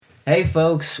Hey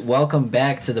folks, welcome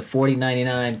back to the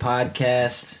 4099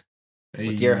 podcast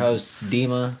with your hosts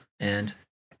Dima and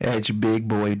it's your big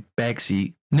boy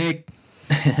backseat Nick.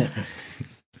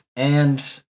 And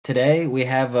today we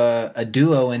have a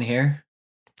duo in here.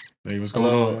 Hey, what's going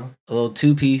on? A little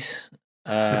two-piece,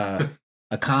 a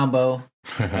combo.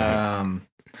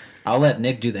 I'll let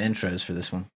Nick do the intros for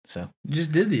this one. So You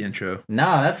just did the intro.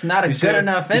 no, that's not a You good said-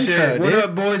 enough you intro. said, what dude.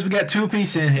 up, boys? We got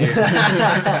two-piece in here.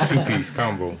 Two-piece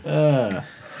combo. All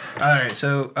right,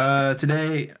 so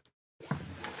today,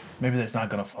 maybe that's not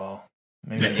gonna fall.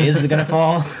 Maybe Is it gonna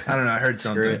fall? I don't know. I heard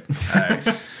something. Screw All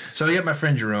right, so we got my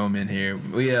friend Jerome in here.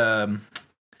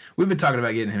 We've been talking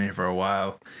about getting him in for a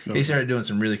while. Okay. He started doing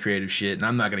some really creative shit, and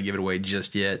I'm not gonna give it away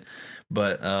just yet.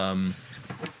 But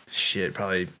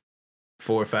probably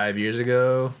 4 or 5 years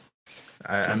ago,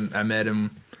 I met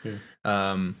him.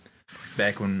 Yeah.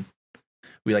 Back when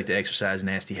we like to exercise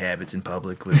nasty habits in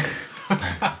public.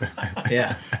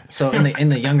 Yeah. So in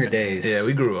the younger days. Yeah,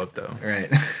 we grew up though.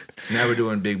 Right. Now we're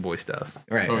doing big boy stuff.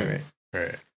 Right. Oh, Right.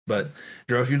 Right. But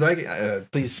Drew, if you'd like,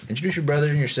 please introduce your brother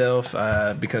and yourself,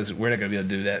 because we're not gonna be able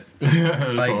to do that.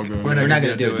 It's Like, all good. we're not We're not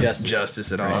gonna gonna do it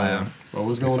justice at all. Right. Yeah. Well,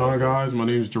 what's going on, guys? My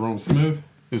name is Jerome Smith.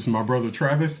 This is my brother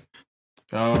Travis.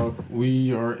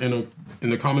 We are in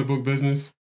the comic book business.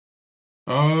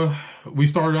 We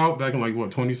started out back in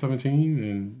 2017,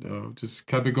 and just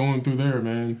kept it going through there,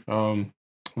 man.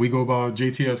 We go by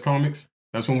JTS Comics.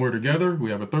 That's when we're together. We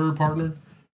have a third partner,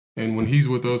 and when he's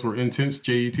with us, we're Intense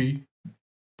JET.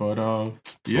 But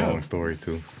yeah, Long story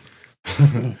too.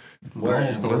 We're Long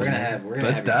gonna story. have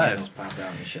Let's your dive. channels pop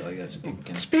out and shit like that so people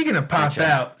can. Speaking of pop Watch out.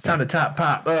 out, it's time to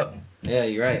pop up. Yeah,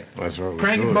 you're right. That's right.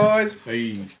 Crank it, boys.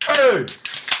 Hey, Hey!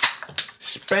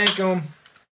 Spank them.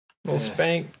 Little Yeah.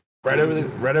 spank right over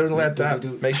the laptop.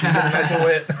 Do. Make sure you get it nice and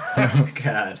wet. Oh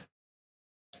God.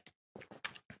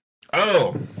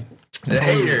 Oh, the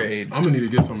haterade. I'm gonna need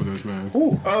to get some of this, man.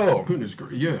 Oh, Goodness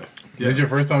gracious, yeah. This your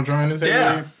first time trying this?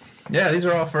 yeah. Yeah, these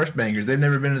are all first bangers. They've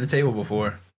never been to the table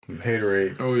before.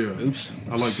 Haterade. Oh yeah. Oops.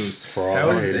 I like this. For all How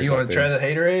our is it? haters You want out to try there. the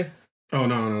haterade? Oh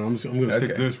no, I'm gonna stick Okay,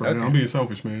 to this right okay. now. I'm being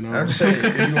selfish, man. I'm just saying,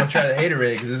 if you want to try the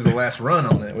haterade, because this is the last run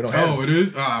on it. We don't have Oh, it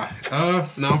is. No,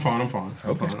 I'm fine. I'm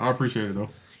Okay. fine. I appreciate it though.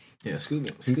 Yeah, scoot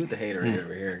the hater right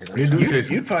over here. 'Cause I'm It do sorry. taste.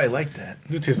 You'd probably like that.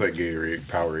 It do taste like Gatorade,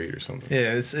 Powerade, or something.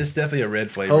 Yeah, it's definitely a red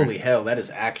flavor. Holy hell, that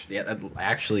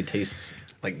actually tastes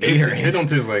like It Gatorade. don't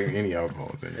taste like any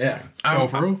alcohol. Yeah, Oh,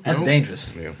 for real? that's No?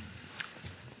 dangerous. Yeah.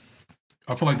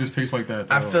 I feel like this tastes like that.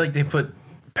 I feel like they put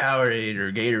Powerade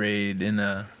or Gatorade in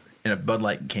a Bud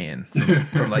Light can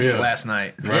from Yeah. last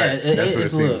night. Right. Yeah, That's what it it's a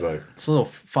seems little, like. it's a little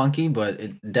funky, but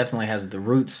it definitely has the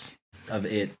roots of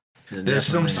it. There's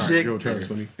some Definitely- sick- Yo, Travis,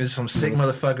 let me. There's some sick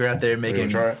motherfucker out there making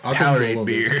try it? I'll take a Powerade little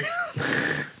beer.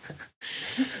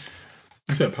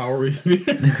 You said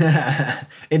Powerade.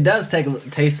 It does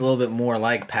taste a little bit more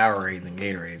like Powerade than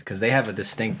Gatorade because they have a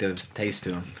distinctive taste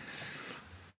to them.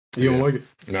 You don't like it?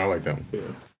 No, I like that one.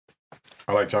 Yeah.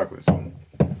 I like chocolate, so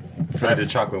I did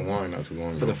chocolate wine not too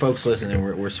long For the ago. folks listening,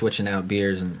 we're switching out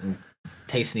beers and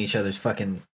tasting each other's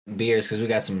fucking beers because we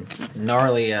got some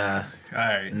gnarly All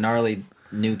right.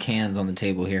 new cans on the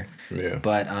table here. Yeah.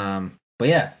 But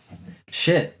yeah,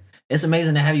 shit. It's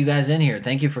amazing to have you guys in here.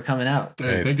 Thank you for coming out.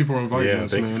 Hey, Hey, thank you for inviting yeah,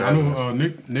 us, thank you man. for I having know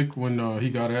us. Nick when he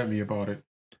got at me about it,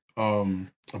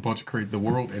 a bunch of the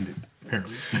world ended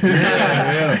apparently.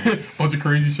 Yeah. Bunch of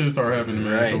crazy shit started happening,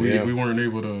 man. So Right, we weren't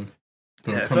able to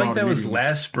Yeah, I come feel like out that was immediately.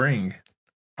 last spring.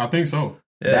 I think so.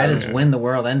 Yeah, That is yeah. when the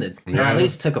world ended. Or Yeah. at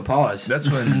least took a pause. That's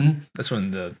when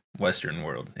Mhm. the Western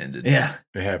world ended. Yeah.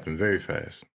 It happened very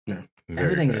fast. Yeah. Very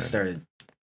Everything fast. just started.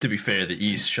 To be fair, the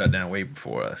East shut down way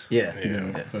before us. Yeah.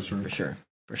 Yeah. That's true. For sure.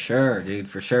 For sure, dude.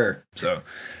 For sure. So,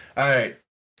 all right,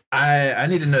 I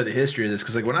need to know the history of this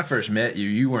because when I first met you,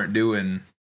 you weren't doing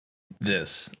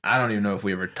this. I don't even know if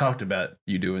we ever talked about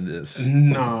you doing this.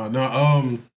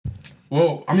 No.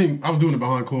 Well, I mean, I was doing it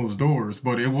behind closed doors,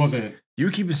 but it wasn't. You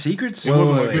were keeping secrets. It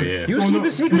wasn't wait, like wait. this. Yeah. You was Well, no.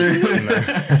 keeping secrets. from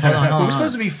me? Hold on. We're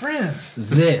supposed to be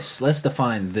friends. Let's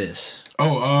define this.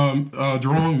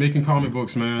 Drawing, making comic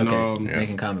books, man. Okay. yeah.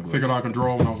 Making comic books. Figured I can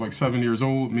draw when I was like 7 years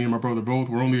old. Me and my brother both.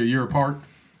 We're only a year apart.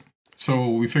 So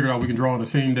we figured out we can draw on the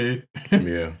same day.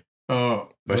 Yeah.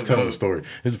 Let's tell the story.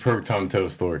 This is the perfect time to tell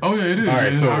the story. Oh, yeah, it is. All right,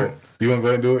 man. so you want to go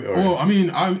ahead and do it? Or? Well, I mean,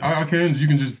 I can. You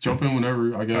can just jump in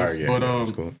whenever, I All guess. right, yeah, But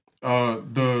that's cool.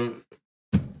 the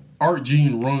art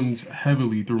gene runs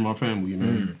heavily through my family,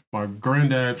 man. My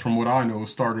granddad, from what I know,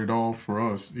 started off for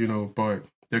us, but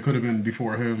that could have been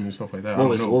before him and stuff like that. What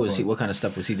was he? What kind of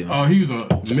stuff was he doing? He was an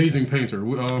amazing painter.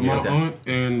 My okay. aunt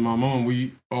and my mom,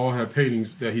 we all have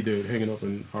paintings that he did hanging up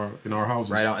in our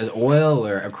houses. Right on. Is it oil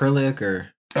or acrylic or?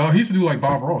 He used to do like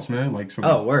Bob Ross, man. Like some.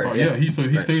 Oh, word, Yeah, yeah. he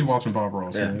stayed watching Bob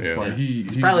Ross. Yeah. Man. Yeah. Like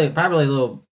he's Probably a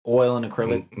little oil and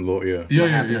acrylic.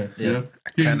 Yeah. Yeah.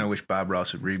 I kind of wish Bob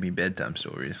Ross would read me bedtime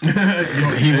stories. Yo,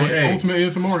 Hey. ultimate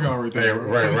ASMR guy right Hey, there.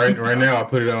 right now I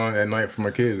put it on at night for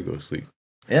my kids to go to sleep.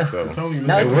 Yeah. So I'm telling you, No,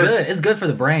 man. it's works. good. It's good for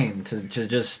the brain to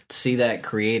just see that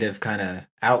creative kind of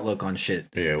outlook on shit.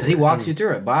 Yeah, Because he walks you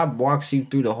through it. Bob walks you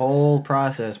through the whole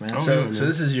process, man. Oh, So, yeah, man. so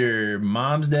this is your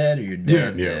mom's dad or your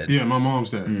dad's dad? Yeah, my mom's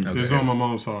dad. Okay. It's on my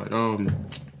mom's side.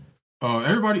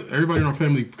 Everybody in our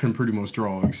family can pretty much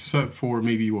draw, except for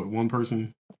maybe one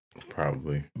person.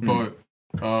 probably. But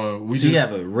we So you just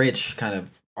have a rich kind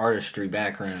of artistry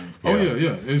background. oh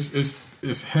yeah.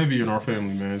 It's heavy in our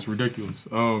family, man. It's ridiculous.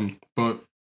 But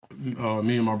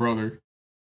me and my brother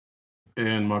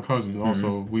and my cousin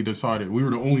also we decided we were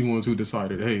the only ones who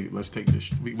decided, hey, let's take this.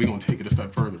 We gonna take it a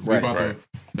step further. We Right, about right.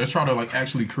 let's try to like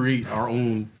actually create our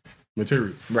own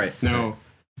material. Right. Now,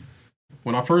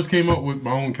 when I first came up with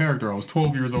my own character, I was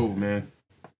 12 years old, man.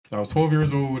 I was 12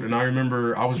 years old, and I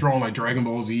remember I was drawing like Dragon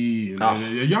Ball Z.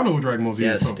 And y'all know what Dragon Ball Z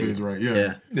Yes, and stuff dude. is, right?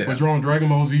 Yeah. Yeah. I was drawing Dragon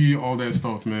Ball Z, all that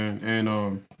stuff, man.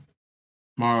 And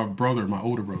my brother,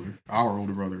 our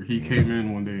older brother, he came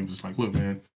in one day and was like, look,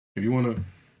 man, if you want to,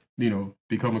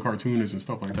 become a cartoonist and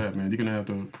stuff like that, man, you're going to have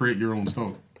to create your own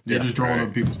stuff. You're Yeah, just drawing right.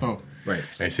 other people's stuff. Right.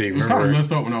 And see, It was kind of remember,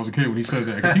 messed up when I was a kid when he said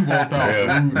that, because he walked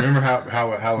out. remember how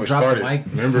it Drop the started. mic.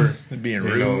 Remember Being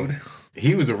you know, rude.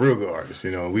 he was a real good artist.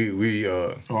 We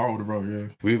Oh, our older brother,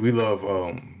 yeah. we love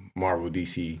Marvel,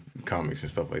 DC comics and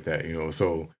stuff like that.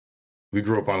 So we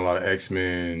grew up on a lot of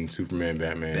X-Men, Superman,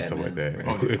 Batman, stuff like that,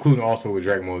 right. including also with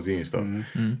Dragon Ball Z and stuff,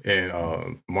 Mhm.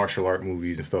 and martial art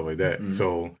movies and stuff like that.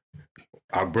 So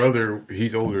our brother,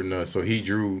 he's older than us, so he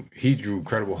drew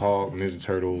Incredible Hulk, Ninja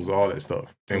Turtles, all that stuff,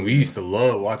 and we used to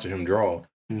love watching him draw.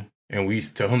 And we used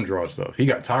to tell him to draw stuff. He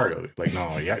got tired of it. Like,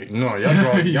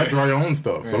 y'all draw your own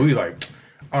stuff. So we like,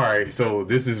 all right. So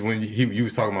this is when you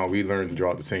was talking about we learned to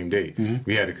draw it the same day.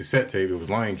 We had a cassette tape. It was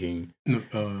Lion King.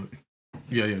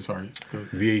 Sorry.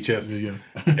 VHS.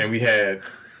 Yeah. And we had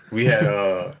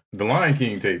the Lion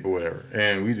King tape or whatever.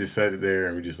 And we just sat it there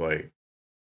and we just like,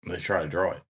 let's try to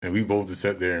draw it. And we both just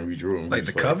sat there and we drew them. Like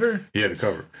the cover? Yeah, the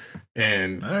cover.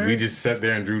 And All right. we just sat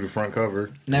there and drew the front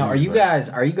cover. Now, And are we you was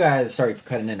like, guys, sorry for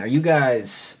cutting in, are you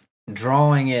guys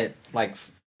drawing it like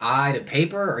eye to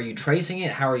paper? Are you tracing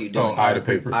it? How are you doing Oh, it? eye to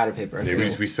paper. Eye to paper. Yeah,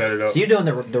 Okay. we set it up. So you're doing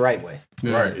the right way.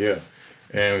 Yeah. Right, yeah.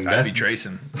 And I'd that's be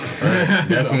tracing.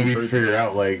 that's when we Crazy. figured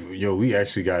out like, yo, we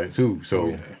actually got it too. So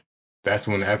Yeah. that's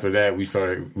when after that we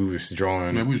was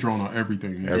drawing Man, we was drawing on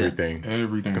everything. Man. everything.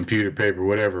 Everything. Computer, paper,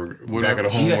 whatever. Back of the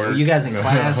So you, homework. you guys in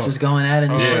class just going at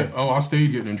it and shit? Oh, I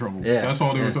stayed getting in trouble. Yeah. That's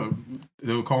all they were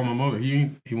they would call my mother.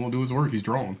 He won't do his work. He's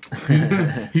drawing.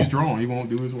 He's drawing. He won't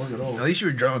do his work at all. At least you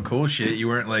were drawing cool shit. You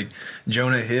weren't like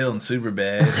Jonah Hill and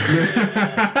Superbad.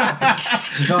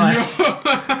 She's drawing,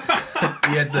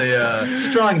 You had the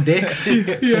she's drawing dicks.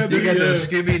 Yeah, you got the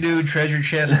Scooby Doo treasure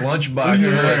chest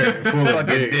lunchbox full of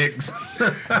fucking dicks.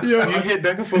 yeah. You hit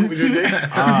back and forth with your dick.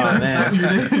 Oh, man.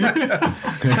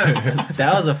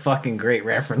 That was a fucking great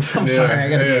reference. I'm sorry. I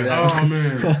gotta do that. Oh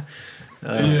man.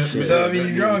 Yeah, shit. So I mean,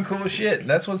 you're drawing cool shit.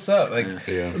 That's what's up. Like,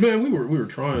 Yeah. man, we were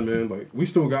trying, man. Like we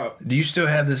still got do you still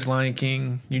have this Lion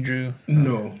King you drew?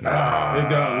 no. It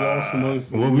got lost in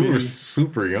us. Well, we were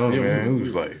super young, Yeah, man. we- It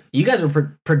was like, You guys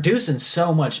were producing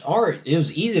so much art. It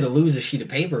was easy to lose a sheet of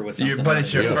paper with something. But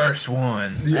it's your Yeah. first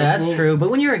one. Yeah, that's well, true.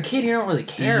 But when you're a kid, you don't really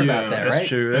care Yeah, about that, That's right?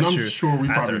 true. And That's I'm true. sure we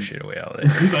I probably- throw shit away all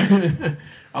day.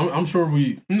 I'm sure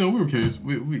we were kids.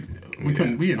 We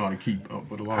couldn't we didn't know how to keep up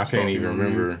with a lot I of stuff. can't you even know what I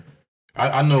mean? remember.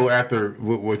 I know after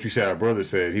what you said, our brother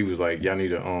said, he was like, y'all need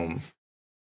to,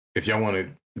 if y'all want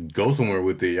to go somewhere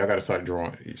with it, y'all got to start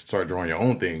drawing your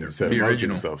own things instead Be of other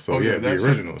original. people's stuff. So Oh, yeah, yeah, be that's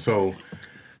original. So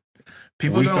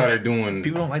People we don't. started doing,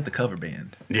 People don't like the cover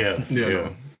band. Yeah. yeah.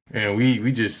 And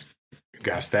we just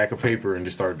got a stack of paper and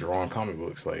just started drawing comic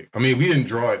books. Like, I mean, we didn't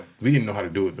draw it. We didn't know how to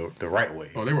do it the right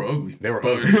way. Oh, they were ugly. They were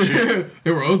But- ugly as shit.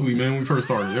 They were ugly, man. When we first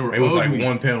started, they were. It was ugly. like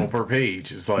one panel per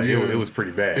page. It's like Yeah. it was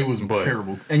pretty bad. It was but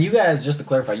terrible. And you guys, just to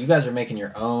clarify, you guys are making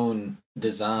your own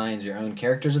designs, your own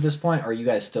characters at this point, or are you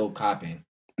guys still copying?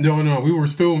 No, we were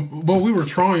still. Well, we were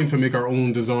trying to make our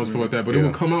own designs stuff like that, but it Yeah.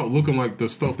 would come out looking like the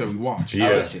stuff that we watched. Yeah,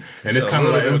 I see. and it's So kind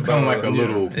of a like it was little kind of bit like a of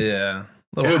both. little. Yeah.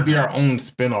 It would be our own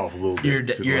spinoff a little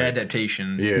bit. Your like-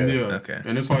 adaptation. Yeah. Yeah. Okay.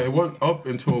 And it's like it wasn't up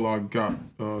until I got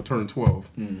turned 12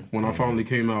 when I finally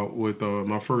came out with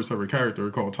my first ever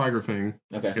character called Tiger Fang,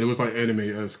 Okay. and it was like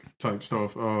anime-esque type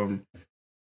stuff.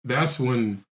 That's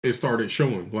when it started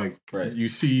showing. Like Right. you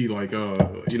see, like I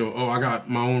got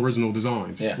my own original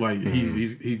designs. Yeah. Like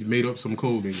he's made up some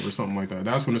clothing or something like that.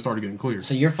 That's when it started getting clear.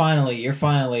 So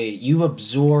you've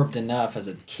absorbed enough as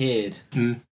a kid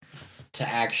to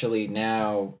actually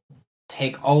now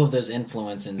take all of those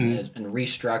influences and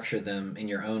restructure them in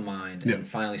your own mind and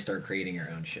finally start creating your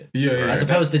own shit. Yeah, As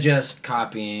opposed to just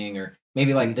copying, or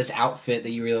maybe like this outfit that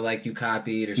you really like you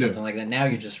copied or something like that. Now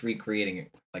you're just recreating it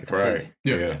like completely.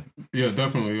 Right. Yeah,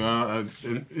 definitely. And,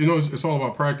 it's all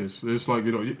about practice. It's like,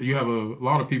 you have a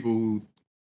lot of people who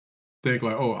think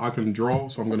like, oh, I can draw,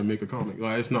 so I'm going to make a comic.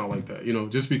 Like, it's not like that.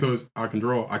 Just because I can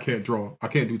draw, I can't draw. I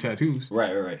can't do tattoos.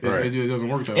 Right. It doesn't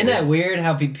work that way. Isn't that weird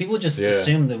how people just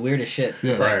assume the weirdest shit?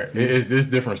 Yeah. Right. It's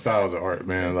different styles of art,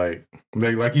 man. Like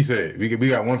you said, we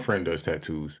got one friend that does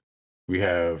tattoos. We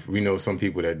know some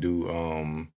people that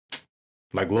do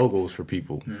like logos for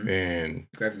people and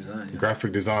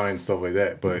graphic design, stuff like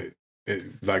that. But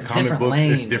like it's comic books,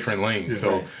 it's different lanes. Yeah,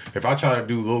 so if I try to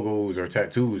do logos or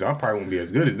tattoos, I probably won't be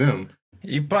as good as them.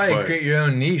 You probably create your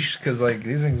own niche because like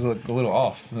these things look a little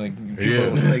off. Like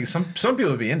people, like some people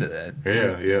would be into that.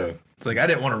 Yeah. It's like I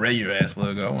didn't want a regular ass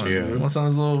logo. I want something that's a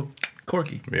little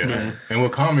quirky. Yeah. And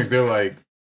with comics, they're like,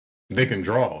 they can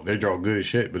draw. They draw good as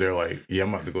shit, but they're like, yeah,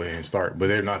 I'm about to go ahead and start. But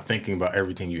they're not thinking about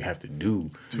everything you have to do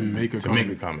to make a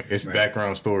comic. It's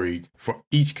background story for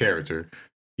each character.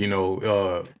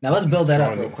 Now let's build that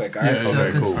up real quick. All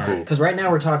right, cool. Because right now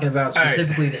we're talking about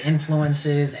specifically the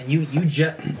influences, and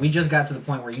we just got to the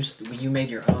point where you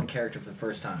made your own character for the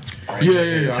first time. Right?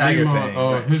 Yeah. Tiger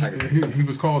Fang. He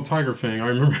was called Tiger Fang. I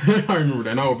remember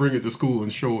that. And I would bring it to school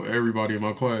and show everybody in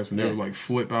my class, and they would like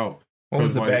flip out. What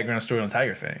was the background story on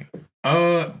Tiger Fang?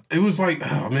 It was like,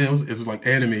 it was like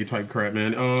anime type crap,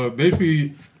 man.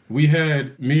 Basically, we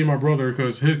had me and my brother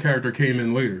because his character came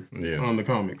in later on the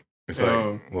comic. It's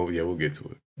like, we'll get to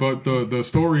it. But the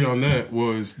story on that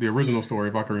was, the original story,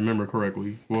 if I can remember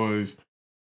correctly, was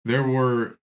there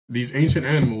were these ancient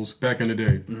animals back in the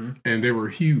day, and they were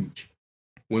huge.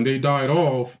 When they died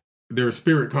off, their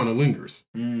spirit kind of lingers.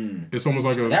 It's almost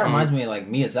like that reminds me of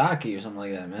like Miyazaki or something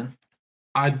like that, man.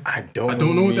 I don't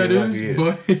know what that is,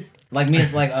 but like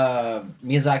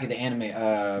Miyazaki the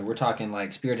anime. We're talking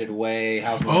like Spirited Away,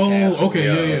 House Moving Castle.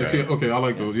 Okay, See, okay, I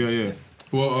like those. Yeah.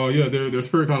 Well, their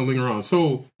spirit kind of linger around.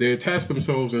 So they attach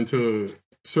themselves into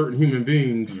certain human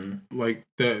beings, like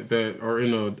that are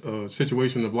in a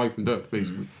situation of life and death,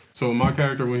 basically. So my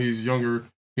character, when he's younger,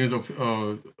 he ends up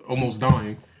almost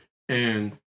dying,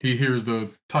 and he hears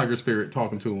the tiger spirit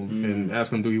talking to him and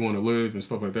asking him, do you want to live and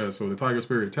stuff like that. So the tiger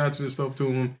spirit attaches itself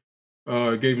to him,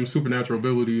 gave him supernatural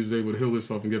abilities, able to heal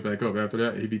himself and get back up. After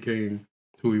that, he became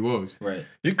who he was. Right.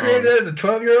 You created that as a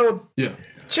 12-year-old? Yeah.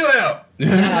 Chill out.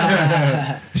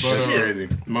 That's crazy.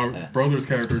 My brother's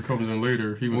character comes in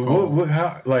later. He was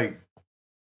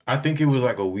I think it was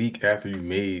like a week after you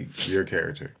made your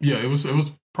character. Yeah, it was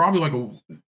probably like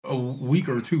a week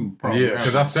or two. Probably. Yeah,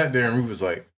 because I sat there and we was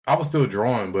like, I was still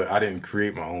drawing, but I didn't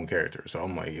create my own character. So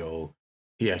I'm like, yo,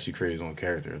 he actually created his own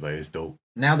character. Like, it's dope.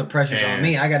 Now the pressure's on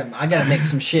me. I gotta make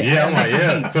some shit. Yeah, I'm like,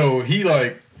 yeah. So he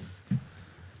like,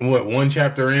 one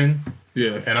chapter in?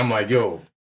 Yeah, and I'm like, yo.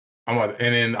 And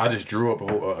then I just drew up a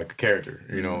whole a character,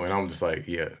 and I'm just like,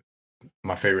 yeah,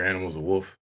 my favorite animal is a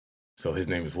wolf, so his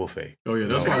name is Wolfie. Oh yeah,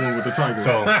 that's why I went with the tiger.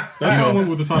 So that's why I went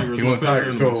with the tiger. He went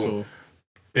tiger. So,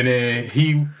 and then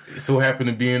he so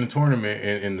happened to be in the tournament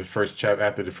in the first chapter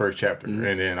after the first chapter,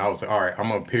 and then I was like, all right, I'm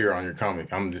gonna appear on your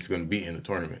comic. I'm just gonna be in the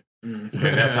tournament, and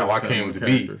that's how I came to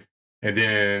be. And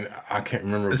then I can't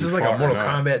remember. This is like a Mortal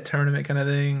Kombat tournament kind of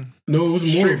thing. No, it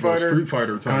was more of a Street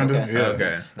Fighter kind of. Okay. Yeah.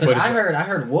 Okay. Because I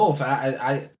heard Wolf.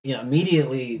 I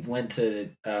immediately went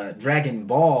to Dragon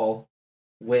Ball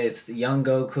with young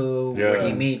Goku, where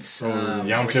he meets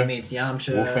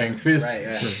Yamcha, Wolfang Fist. Right.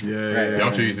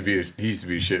 Yamcha used to be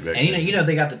the shit back then. And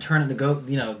they got the tournament.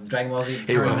 Dragon Ball Z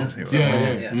tournament.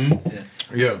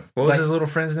 Yeah. What was his little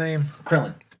friend's name?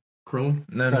 Krillin.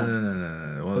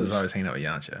 No. What was always hanging out with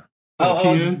Yamcha?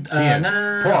 Tien?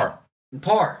 No.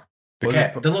 Par. The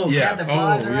cat. The little cat that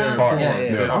flies around.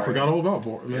 Yeah. I forgot all about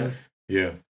Par, man.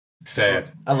 Yeah.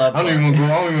 Sad. I love Par. I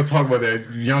don't even talk about that.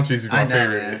 Yamcha's my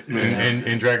favorite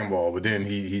in Dragon Ball, but then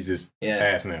he's just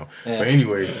ass now. Yeah. But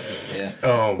anyway.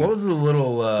 What was the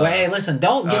little... Well, hey, listen,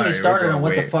 don't get me started on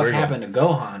what the fuck happened to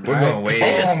Gohan. We're going way.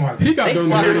 He got done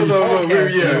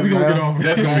with we gonna get off.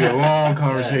 That's gonna be a long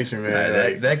conversation,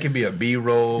 man. That could be a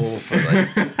B-roll for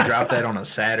drop that on a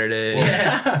Saturday.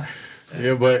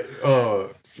 Yeah, but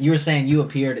you were saying you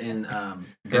appeared in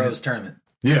Bro's tournament.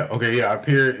 Yeah. Okay. Yeah, I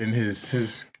appeared in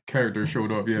his character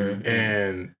showed up. Yeah,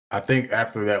 and I think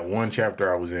after that one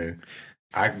chapter I was in,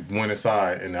 I went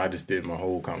aside and I just did my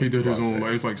whole comic. He did his own.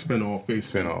 It's like spinoff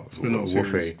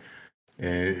series.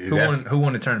 And who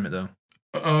won the tournament though?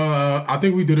 I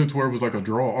think we did it to where it was like a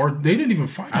draw, or they didn't even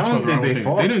fight each other. I don't think they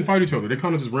fought. They didn't fight each other. They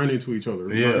kind of just ran into each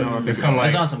other. Yeah, it's kind of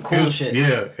like on some cool shit.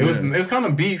 Yeah, it was kind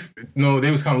of beef. No,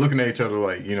 they was kind of looking at each other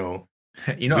like, you know,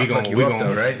 we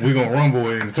gonna right? We gonna rumble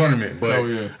in the tournament. But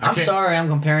I'm sorry, I'm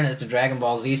comparing it to Dragon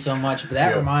Ball Z so much, but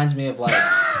that reminds me of like.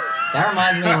 That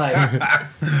reminds me of like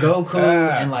Goku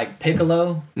and like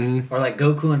Piccolo, or like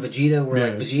Goku and Vegeta, where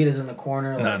like Vegeta's in the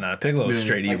corner. Like, no, Piccolo's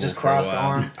straight evil. Just crossed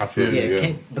arm. I feel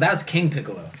it, but that was King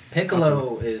Piccolo.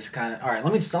 Piccolo is kind of all right.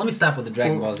 Let me stop with the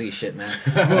Dragon Ball Z shit, man.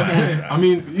 I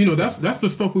mean, you know, that's the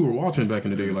stuff we were watching back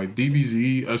in the day, like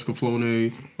DBZ,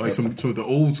 Escaflowne, like some the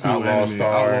old school Outlaw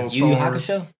Star, Yu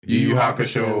Yu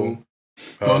Hakusho,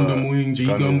 Gundam Wing, G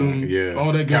Gundam,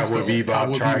 all that good stuff.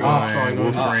 Bebop, Trigun,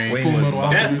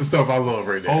 Wolfram. That's the stuff I love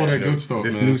right there. All that good stuff.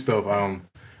 This new stuff, I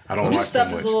don't watch so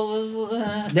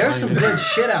much. There's some good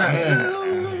shit out there.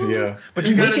 Yeah, but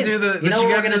you gotta do the. You know what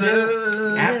we're gonna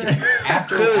do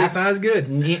after that sounds good.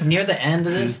 Near the end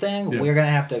of this thing, we're gonna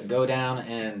have to go down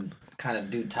and kind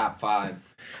of do top 5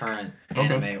 current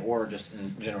anime or just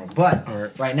in general. But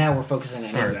right now we're focusing on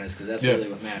you guys because that's really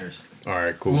what matters. All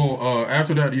right, cool. Well,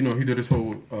 after that, you know, he did his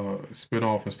whole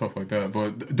spin-off and stuff like that.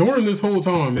 But during this whole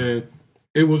time, man,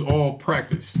 it was all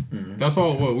practice. Mm-hmm. That's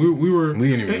all it was. We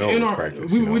didn't even know it was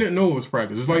practice. We didn't know it was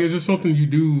practice. It's like it's just something you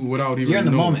do without even. You're in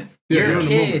the moment. Yeah, you're a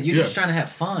kid. You're just trying to have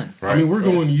fun. Right. I mean, we're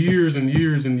going years and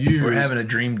years and years. We're having a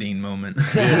Dream Dean moment.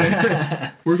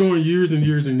 We're going years and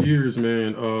years and years,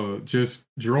 man. Just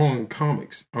drawing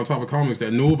comics on top of comics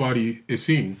that nobody is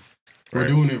seeing. We're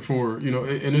doing it for, you know,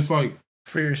 and it's like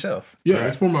for yourself. Yeah,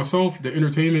 it's for myself. The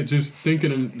entertainment. Just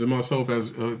thinking to myself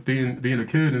as being a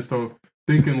kid and stuff.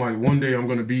 Thinking like one day I'm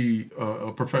going to be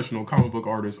a professional comic book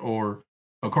artist or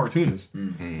a cartoonist,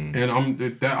 and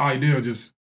that idea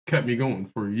just kept me going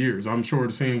for years. I'm sure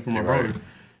the same for my brother.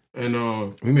 And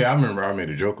I remember I made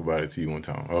a joke about it to you one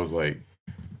time. I was like,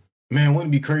 "Man,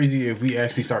 wouldn't it be crazy if we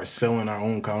actually start selling our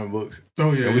own comic books?"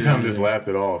 Oh yeah, and we kind of just laughed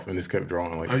it off and just kept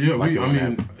drawing. Like,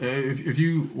 if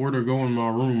you were to go in my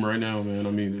room right now, man,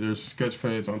 I mean, there's sketch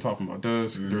pads on top of my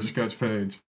desk. There's sketch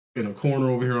pads in a corner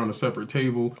over here on a separate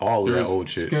table. All of that old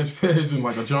shit. Sketch pads in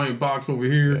like a giant box over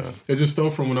here. Yeah. It's just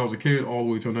stuff from when I was a kid all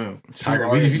the way till now.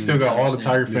 We still got all the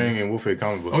Tiger Fang and Wolfhead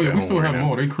comic books. Oh yeah, we still have them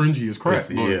all. They cringy as crap.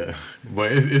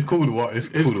 But it's cool to watch. It's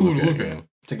cool to look at.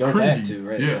 To go back to,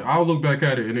 right? Yeah, I'll look back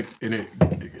at it and it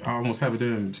I almost have a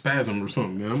damn spasm or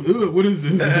something, man. What is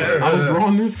this? I was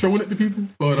drawing this, showing it to people.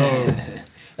 But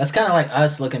that's kind of like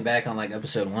us looking back on like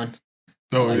episode 1.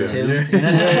 Oh, like yeah. 2.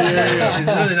 Yeah.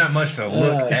 It's really not much to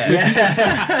look at.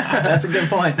 Yeah. That's a good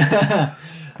point.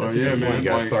 But yeah, man. You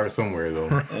gotta start somewhere, though.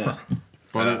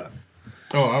 But,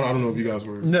 I don't know if you guys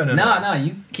were... No,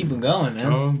 you keep them going,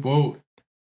 man. Well,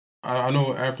 I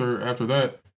know after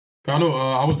that, I know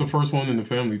I was the first one in the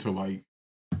family to, like,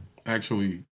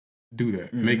 actually do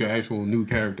that. Make an actual new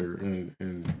character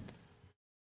and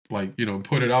like, you know,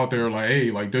 put it out there like,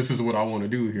 hey, like, this is what I want to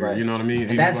do here. Right. You know what I mean?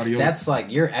 And that's like,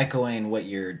 you're echoing what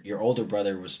your older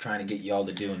brother was trying to get y'all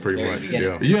to do in the very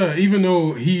beginning. Yeah, even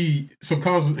though he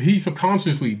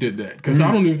subconsciously did that. Because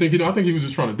I don't even think, I think he was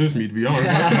just trying to diss me, to be honest.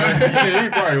 Yeah, he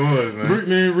probably was,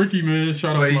 man. Ricky, man,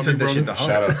 shout out to my big brother.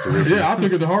 Shout out to Ricky. Yeah, I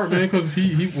took it to heart, man, because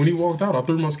he when he walked out, I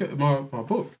threw my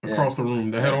book across the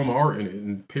room that had all my art in it,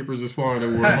 and papers just flying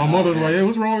everywhere. My mother's like, hey,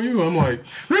 what's wrong with you? I'm like,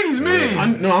 Ricky's mean.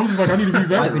 I'm just like, I need to be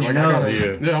better. Like, I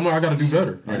gotta do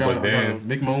better. I gotta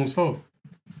make my own stuff.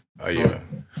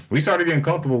 We started getting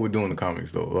comfortable with doing the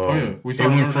comics though. We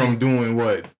went from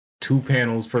doing 2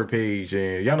 panels per page,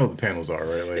 and y'all know what the panels are,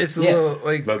 right? Like, it's a little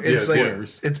like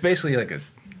it's basically like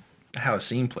how a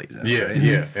scene plays out. Yeah, right?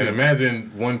 yeah. And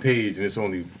imagine 1 page, and it's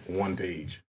only 1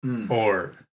 page,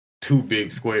 or 2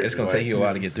 big squares. It's gonna take you a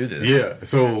while to get through this. Yeah.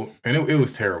 So, and it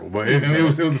was terrible, but it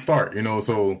was a start, you know.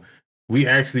 So we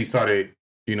actually started,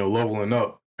 leveling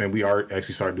up. And we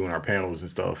actually started doing our panels and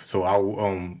stuff. So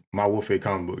my Wolfhead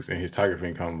comic books and his Tiger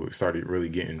Fang comic books started really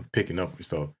picking up and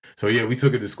stuff. So yeah, we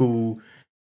took it to school.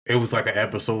 It was like an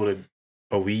episode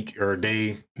a week or a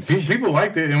day. People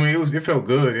liked it. I mean, it felt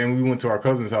good. And we went to our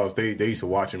cousin's house. They used to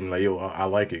watch it and like, yo, I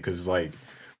like it because it's like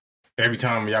every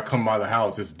time y'all come by the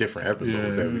house, it's different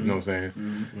episodes. You know what I'm saying?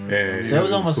 Mm-hmm. And so it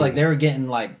was almost cool. Like they were getting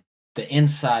like the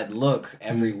inside look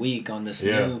every week on this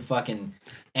new fucking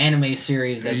anime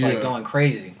series that's like going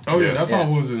crazy. Oh yeah, that's how it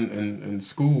was in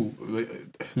school.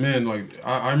 Man, like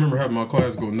I remember having my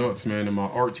class go nuts, man, and my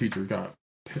art teacher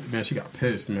she got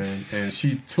pissed, man, and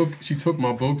she took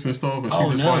my books and stuff,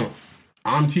 and like,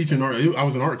 I'm teaching art. I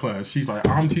was in art class. She's like,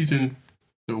 I'm teaching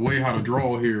the way how to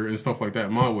draw here and stuff like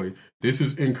that my way. This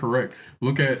is incorrect.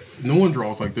 Look at, no one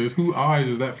draws like this. Who eyes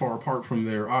is that far apart from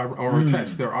their eye or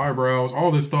attached to their eyebrows?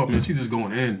 All this stuff, man. She's just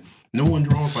going in. No one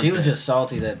draws like that. She was just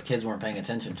salty that kids weren't paying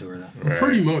attention to her, though. Right.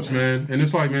 Pretty much, man. And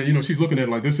it's like, man, you know, she's looking at it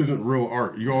like, this isn't real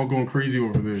art. You're all going crazy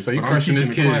over this. So you crushing this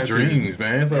kid's dreams,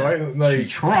 man. It's like she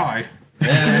tried.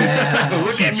 Yeah.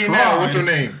 Look at me now. What's her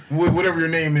name? Whatever your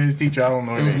name is, teacher. I don't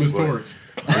know. It was Miss Torrance.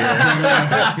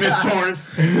 Miss Torrance.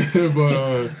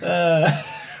 But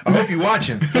I hope you're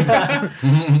watching.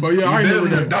 But yeah, I remember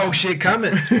the dog shit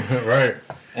coming. Right.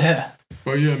 Yeah.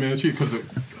 But yeah, man, because the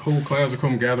whole class will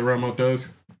come gather around my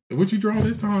desk. What you draw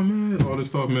this time, man? All this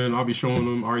stuff, man. I'll be showing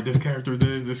them, all right, this character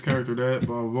this character that,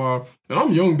 blah, blah, blah. And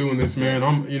I'm young doing this, man.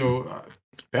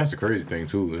 That's the crazy thing,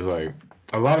 too. It's like,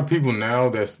 a lot of people now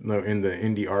that's in the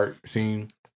indie art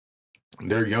scene,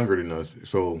 they're younger than us.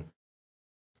 So,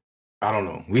 I don't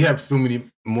know. We have so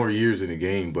many more years in the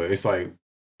game, but it's like,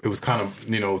 it was kind of,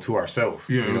 to ourselves.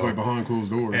 Yeah, it was like behind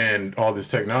closed doors. And all this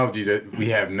technology that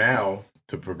we have now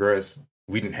to progress,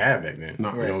 we didn't have back then. No,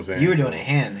 you know what I'm saying? You were doing it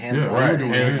hand. Yeah, right.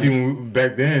 And see,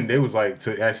 back then, they was like,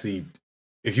 to actually,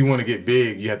 if you want to get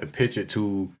big, you have to pitch it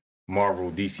to Marvel,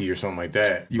 DC, or something like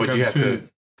that. But you have to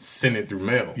send it through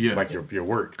mail, like your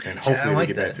work, and hopefully they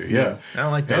get back to it. Yeah, I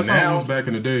don't like that. That's how it was back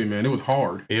in the day, man. It was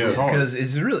hard. Yeah, it was hard because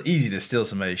it's real easy to steal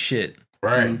somebody's shit.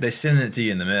 Right, they send it to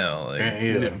you in the mail. Like,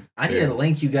 I need to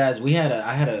link you guys. I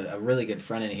had a really good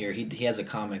friend in here. He has a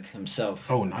comic himself.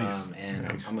 Oh, nice. And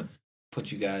nice. I'm gonna put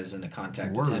you guys into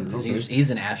contact with him because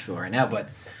he's in Asheville right now. But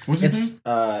what's his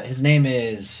name? His name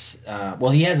is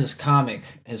he has his comic.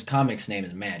 His comic's name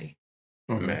is Maddie.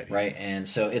 Okay. Maddie. Right, and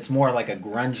so it's more like a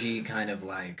grungy kind of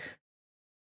like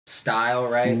style,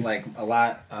 right? Mm-hmm. Like a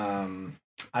lot. I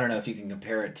don't know if you can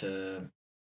compare it to.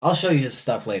 I'll show you his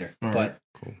stuff later, all but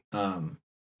right. Cool.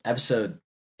 Episode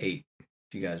 8, if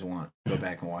you guys want, go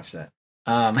back and watch that.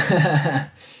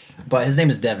 But his name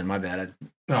is Devin. My bad.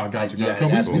 I got you. We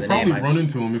probably run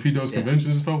into him if he does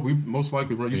conventions and stuff. We most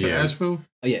likely run. You said Asheville?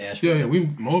 Oh yeah, Asheville. Yeah. We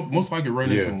most likely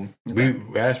run into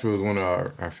him. Asheville is one of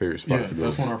our favorite spots to go.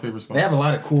 That's one of our favorite spots. They have a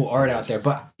lot of cool art out there.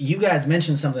 But you guys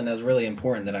mentioned something that was really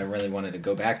important that I really wanted to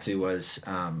go back to was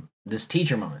this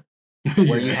teacher moment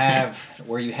where you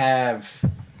have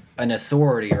an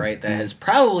authority, right, that has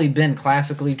probably been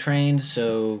classically trained.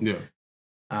 So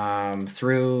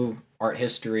through art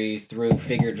history, through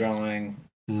figure drawing,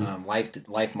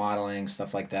 life modeling,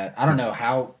 stuff like that. I don't know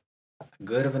how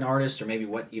good of an artist or maybe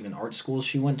what even art schools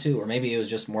she went to, or maybe it was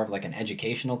just more of like an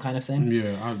educational kind of thing.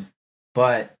 Yeah.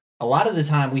 But a lot of the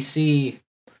time we see,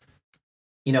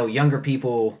 younger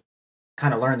people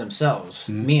kind of learn themselves,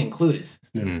 me included.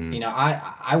 Yeah.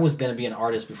 Mm-hmm. I was going to be an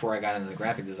artist before I got into the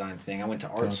graphic design thing. I went to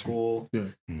art school.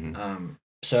 Yeah.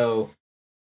 So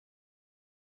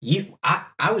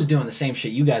I was doing the same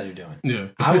shit you guys are doing. Yeah.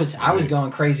 I was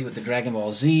going crazy with the Dragon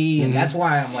Ball Z, and that's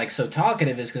why I'm like so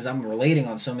talkative, is because I'm relating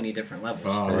on so many different levels.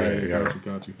 Oh, right.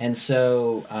 Got you. And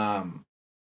so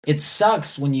it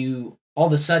sucks when you all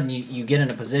of a sudden you get in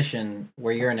a position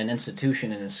where you're in an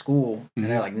institution in a school, and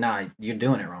they're like, "Nah, you're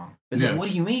doing it wrong." It's like, what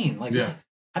do you mean? Like,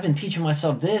 I've been teaching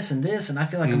myself this and this, and I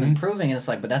feel like I'm improving, and it's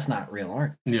like, but that's not real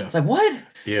art. Yeah. It's like, what?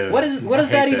 Yeah. What does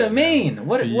that even mean?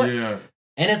 What? Yeah.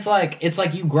 And it's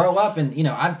like you grow up, and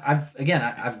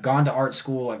I've gone to art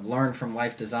school. I've learned from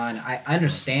life design. I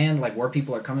understand like where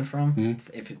people are coming from.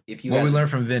 If you we learned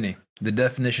from Vinny, the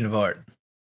definition of art.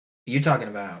 You're talking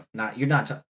about are you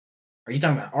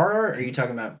talking about art, or are you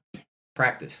talking about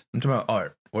practice? I'm talking about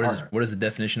art. What is the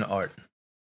definition of art?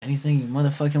 Anything you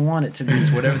motherfucking want it to be. It's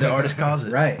whatever the artist calls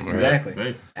it. Right, exactly.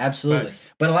 Right. Absolutely. Thanks.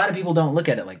 But a lot of people don't look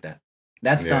at it like that.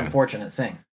 That's the unfortunate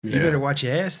thing. You better watch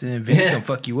your ass, then Vinny can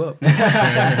fuck you up.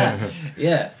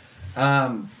 Yeah.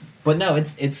 But no,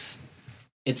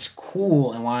 it's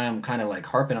cool, and why I'm kind of like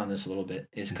harping on this a little bit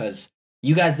is because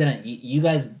you guys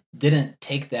didn't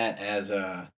take that as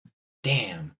a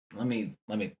damn. Let me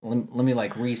like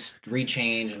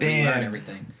rechange and relearn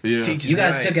everything. Yeah. You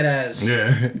guys took it as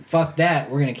fuck that.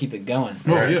 We're gonna keep it going.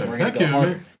 Oh yeah, we're gonna go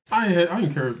harder. Man. I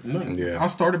didn't care nothing. Yeah. I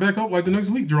started back up like the next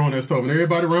week drawing that stuff, and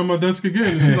everybody around my desk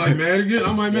again. And she's like mad again.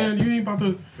 I'm like, man, you ain't about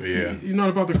to. Yeah. You're not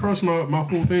about to crush my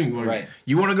whole thing. Like, right.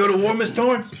 You want to go to war, Miss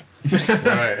Torrance?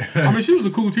 Right. I mean, she was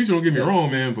a cool teacher. Don't get me wrong,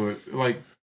 man, but like,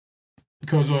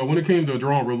 because when it came to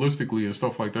drawing realistically and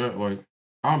stuff like that, like,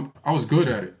 I was good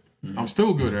at it. Mm-hmm. I'm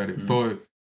still good at it, but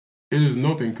it is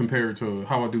nothing compared to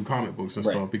how I do comic books and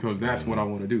stuff, because that's what I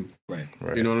want to do. Right.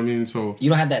 You know what I mean? So you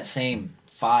don't have that same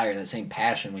fire, that same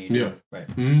passion when you do it. Right.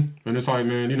 Mm-hmm. And it's like,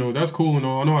 man, that's cool and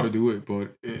all. I know how to do it,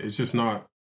 but it's just not.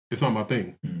 It's not my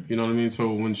thing. Mm-hmm. You know what I mean?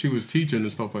 So when she was teaching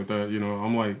and stuff like that,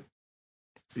 I'm like,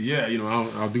 yeah,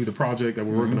 I'll do the project that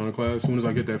we're working on in class. As soon as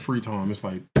I get that free time, it's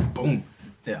like boom.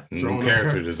 Yeah. New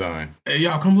character design. Hey,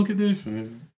 y'all come look at this,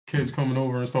 and kids coming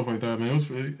over and stuff like that, man. It was,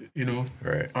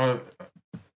 right.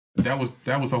 That was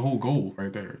the whole goal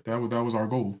right there. That was our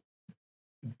goal.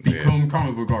 Become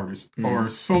comic book artists or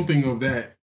something of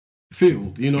that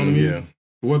field. You know what I mean? Yeah.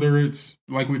 Whether it's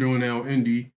like we're doing now,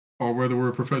 indie, or whether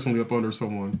we're professionally up under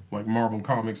someone like Marvel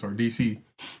Comics or DC.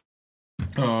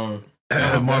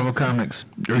 Marvel Comics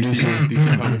or DC.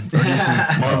 DC Comics. Or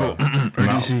DC. Marvel or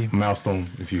DC. Milestone,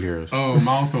 if you hear us. Oh,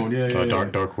 Milestone. Yeah.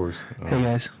 Dark Horse. Hey,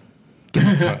 guys.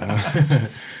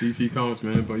 DC Comics,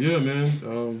 man. But yeah,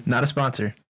 man. Not a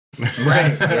sponsor.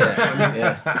 Right.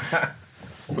 Yeah.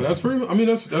 But that's pretty. I mean,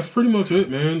 that's pretty much it,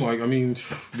 man. Like, I mean,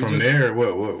 from there,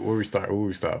 where we stop?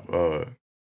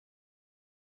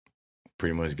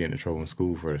 Pretty much getting in trouble in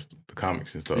school for the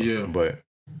comics and stuff. Yeah. But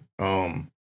I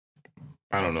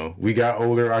don't know. We got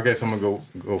older. I guess I'm gonna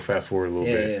go fast forward a little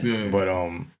bit. Yeah. But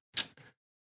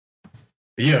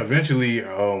eventually,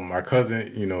 my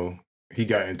cousin, he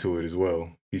got into it as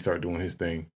well. He started doing his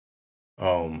thing.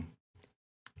 But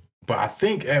I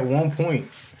think at one point,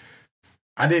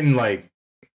 I didn't like.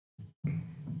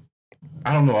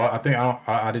 I don't know. I think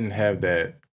I didn't have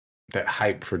that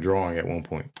hype for drawing at one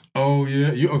point. Oh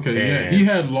yeah, yeah. He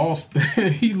had lost.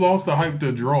 He lost the hype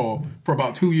to draw for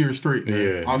about 2 years straight.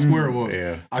 Man. Yeah, I swear it was.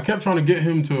 Yeah. I kept trying to get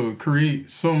him to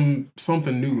create something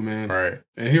new, man. Right.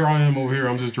 And here I am over here.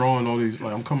 I'm just drawing all these.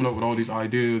 Like I'm coming up with all these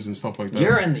ideas and stuff like that.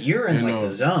 You're in the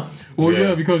zone. Well,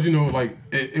 yeah, because like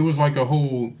it was like a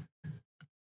whole.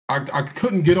 I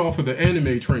couldn't get off of the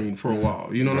anime train for a while.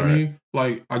 You know what I mean?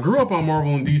 Like, I grew up on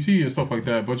Marvel and DC and stuff like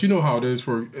that, but you know how it is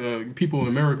for people in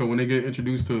America when they get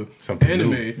introduced to something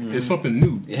anime. New. It's something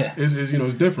new. Yeah, it's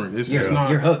it's different. It's not.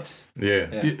 You're hooked. Yeah,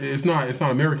 it's not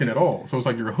American at all. So it's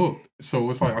like you're hooked. So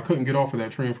it's like I couldn't get off of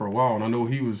that train for a while, and I know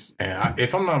he was. And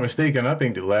if I'm not mistaken, I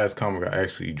think the last comic I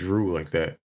actually drew like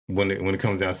that when it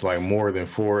comes down to like more than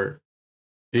 4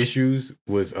 issues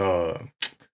was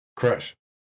Crush.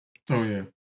 Oh yeah.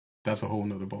 That's a whole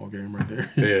nother ball game right there.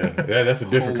 Yeah, that's a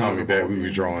different comic that we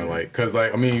was drawing. Like, cause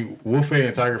like I mean, Wolfie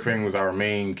and Tiger Fang was our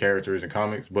main characters in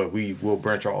comics, but we'll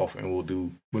branch off and we'll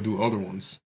do other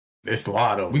ones. It's a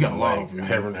lot of we got a lot of them.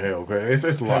 Heaven or Hell. It's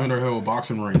a lot. Heaven or Hell,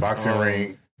 Boxing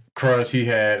Ring, Crush. He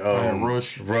had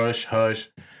Rush, Hush.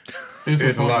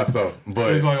 It's a lot of stuff,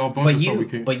 but it's like a bunch of stuff we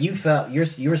can. But you felt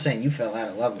you were saying you fell out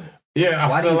of love with it. Yeah,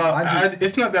 I fell out.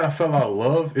 It's not that I fell out of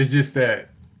love. It's just that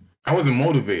I wasn't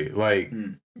motivated. Like.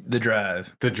 The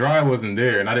drive wasn't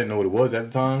there, and I didn't know what it was at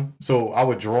the time. So I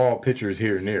would draw pictures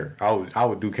here and there. I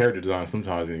would do character design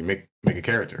sometimes and make a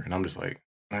character, and I'm just like,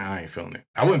 I ain't feeling it.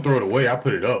 I wouldn't throw it away. I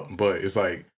put it up, but it's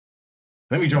like,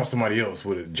 let me draw somebody else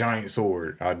with a giant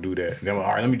sword. I'd do that. Then I'm like,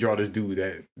 all right, let me draw this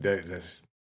dude that's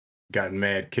got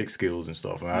mad kick skills and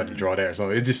stuff, and I'd draw that. So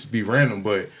it just be random,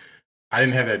 but I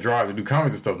didn't have that drive to do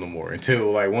comics and stuff no more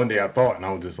until like one day I thought, and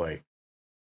I was just like.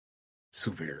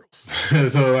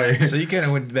 Superheroes. so you kind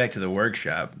of went back to the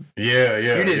workshop. Yeah.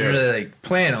 You didn't really like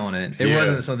plan on it. It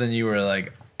wasn't something you were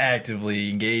like actively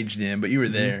engaged in, but you were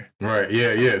there. Right.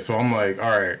 Yeah. So I'm like, all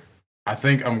right, I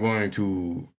think I'm going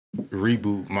to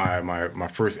reboot my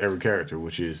first ever character,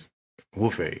 which is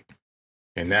Wolfie,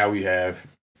 and now we have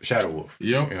Shadow Wolf.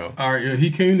 Yep. All right. Yeah.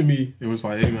 He came to me and was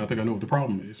like, "Hey man, I think I know what the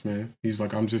problem is, man." He's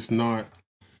like, "I'm just not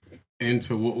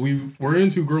into what we were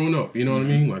into growing up." You know what I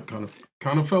mean? Like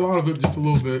kind of fell out of it just a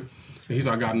little bit. And he's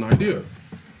like, I got an idea.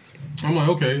 I'm like,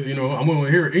 okay, I'm willing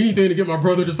to hear anything to get my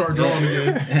brother to start drawing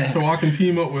again so I can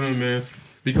team up with him, man.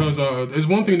 Because there's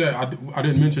one thing that I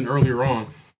didn't mention earlier on.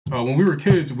 When we were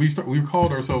kids, we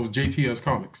called ourselves JTS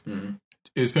Comics. Mm-hmm.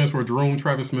 It stands for Jerome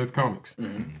Travis Smith Comics.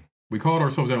 Mm-hmm. We called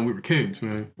ourselves that when we were kids,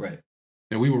 man. Right.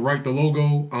 And we would write the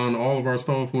logo on all of our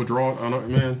stuff. We'll draw it on it,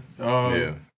 man.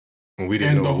 Yeah. When we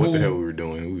didn't know what the hell we were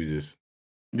doing. We was just...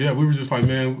 Yeah, we were just like,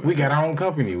 man, we got our own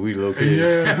company. We little kids.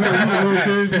 Yeah, we were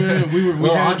little kids, man. We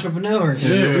little entrepreneurs.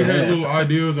 Yeah, we had little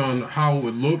ideas on how it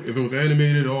would look if it was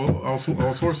animated, all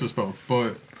sorts of stuff.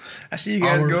 But I see you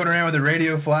guys going around with a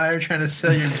radio flyer trying to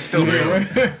sell your stories.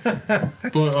 Right?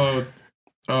 But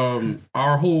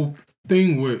our whole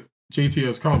thing with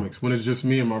JTS Comics, when it's just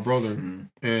me and my brother,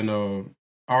 and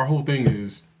our whole thing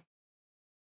is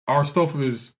our stuff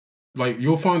is. Like,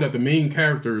 you'll find that the main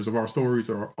characters of our stories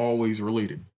are always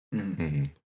related. Mm-hmm.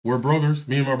 We're brothers.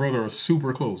 Me and my brother are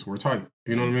super close. We're tight.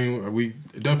 You know what I mean? We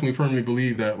definitely firmly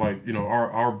believe that, like,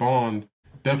 our bond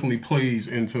definitely plays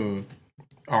into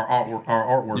our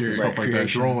artwork and stuff like that.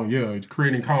 Drawing,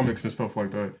 creating comics and stuff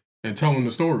like that. And telling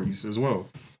the stories as well.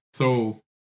 So,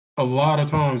 a lot of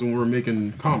times when we're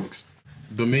making comics,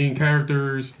 the main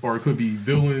characters, or it could be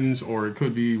villains, or it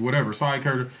could be whatever side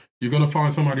character. You're gonna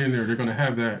find somebody in there. They're gonna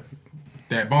have that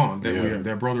bond that we have,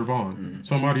 that brother bond. Mm-hmm.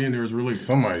 Somebody in there is related.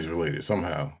 Somebody's related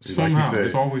somehow. Somehow, like you said,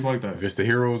 it's always like that. If it's the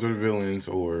heroes or the villains,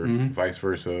 or vice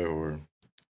versa, or.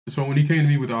 So when he came to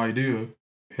me with the idea,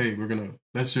 hey,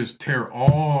 let's just tear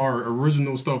all our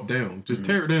original stuff down. Just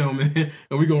tear it down, man,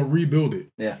 and we're gonna rebuild it.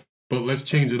 Yeah. But let's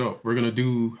change it up. We're gonna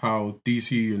do how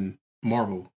DC and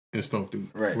Marvel and stuff do.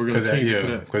 Right. We're gonna change it to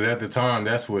that. Because at the time,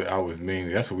 that's what we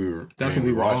were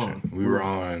watching. On. We were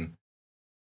on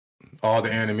all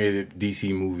the animated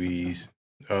DC movies.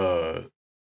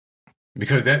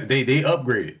 Because they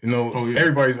upgraded.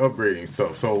 Everybody's upgrading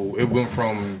stuff. So it went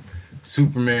from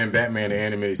Superman, Batman, the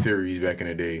animated series back in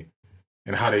the day,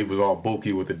 and how they was all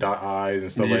bulky with the dot eyes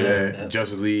and stuff like that. Yeah.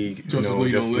 Justice League, Justice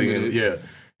League,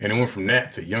 and it went from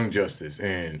that to Young Justice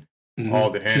and all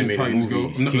the animated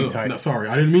movies. Teen Titans. No, sorry,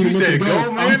 I didn't mean to say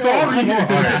go, man. I'm sorry.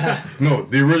 No,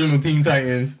 the original Teen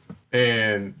Titans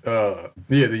and the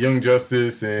Young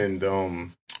Justice and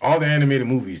all the animated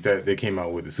movies that they came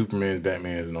out with, the Supermans,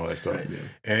 Batmans, and all that stuff. Right, yeah.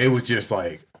 And it was just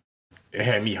like, it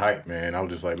had me hyped, man. I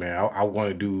was just like, man, I want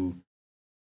to do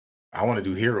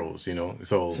heroes,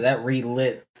 So that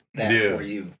relit that for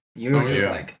you. You were just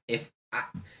like,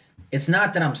 it's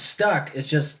not that I'm stuck. It's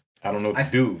just I don't know what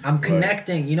to do. I'm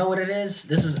connecting. You know what it is?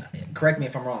 This is, correct me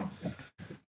if I'm wrong.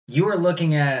 You were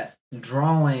looking at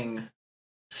drawing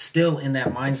still in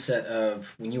that mindset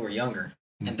of when you were younger,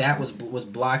 and that was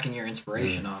blocking your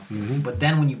inspiration off. Mm-hmm. But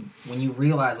then when you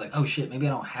realize, like, oh shit, maybe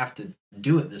I don't have to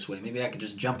do it this way. Maybe I could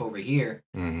just jump over here.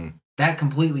 Mm-hmm. That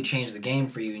completely changed the game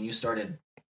for you, and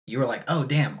you were like, oh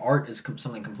damn, art is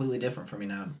something completely different for me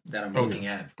now that I'm looking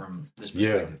at it from this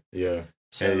perspective. Yeah.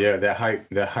 So, and that hype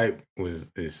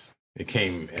it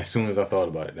came as soon as I thought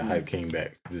about it. The hype came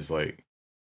back. Just like,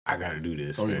 I got to do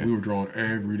this. Oh, man. Yeah, we were drawing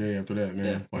every day after that, man.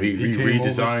 Yeah. Like, we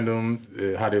redesigned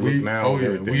them, how they look now. Oh,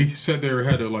 yeah. We sat there,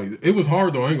 had to, like, it was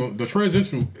hard, though. The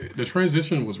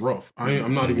transition was rough.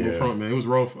 I'm not even in front, man. It was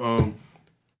rough.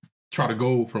 Try to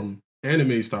go from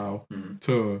anime style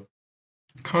to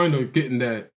kind of getting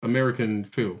that American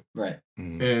feel. Right.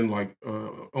 Mm-hmm. And, like,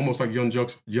 almost like Young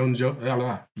Justice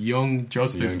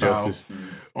style.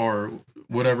 Or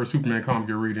whatever Superman comic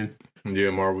you're reading. Yeah,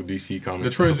 Marvel, DC comics.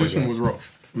 The transition was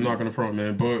rough. I'm not gonna front,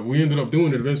 man. But we ended up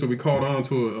doing it eventually. We caught on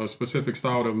to a specific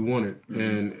style that we wanted,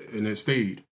 and it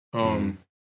stayed.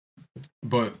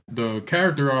 But the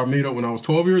character I made up when I was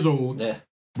 12 years old,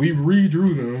 we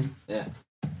redrew them. Yeah.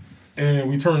 And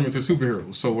we turned them into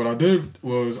superheroes. So what I did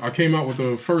was I came out with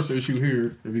the first issue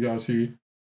here, if you guys see.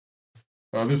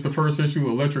 This is the first issue,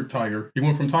 Electric Tiger. He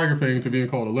went from Tiger Fang to being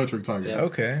called Electric Tiger. Yeah.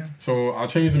 Okay. So I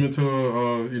changed him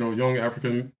into young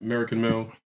African American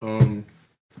male.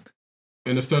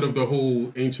 And instead of the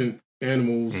whole ancient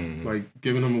animals, like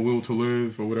giving him a will to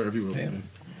live or whatever you will.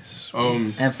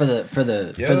 And for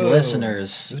the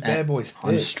listeners, this bad boy's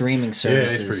on streaming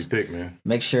services, it's pretty thick, man.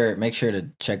 Make sure to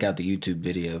check out the YouTube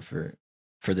video for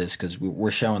this, because we're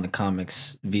showing the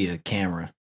comics via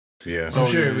camera. Yeah, I'm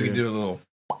sure we can do a little.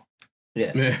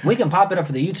 Yeah, we can pop it up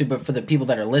for the YouTube, but for the people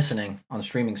that are listening on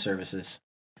streaming services,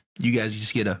 you guys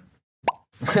just get a.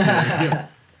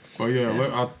 But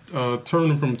I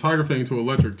turned him from Tiger Fang to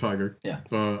Electric Tiger. Yeah.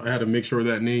 I had to make sure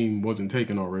that name wasn't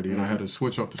taken already, and I had to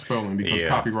switch up the spelling because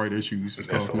copyright issues and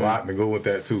stuff. That's a lot to go with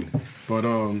that too. But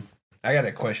I got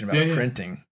a question about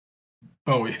printing.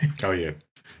 Oh yeah. Oh yeah.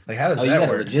 Like, how does that you got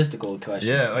work? A logistical question.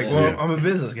 Yeah. I'm a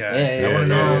business guy. Yeah. I want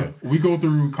to know. We go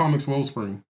through Comics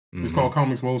Wellspring. It's called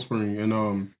Comics Wellspring,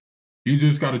 and you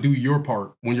just got to do your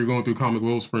part when you're going through Comic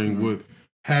Wellspring with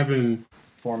having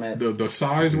format, the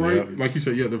size right, like you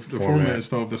said, the format and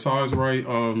stuff, the size right.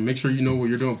 Make sure you know what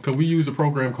you're doing, because we use a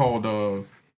program called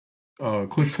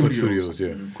Clip Studios.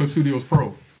 Clip Studios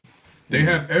Pro. They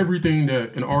have everything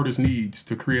that an artist needs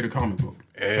to create a comic book.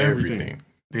 Everything.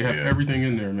 They have everything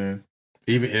in there, man.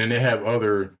 And they have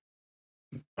other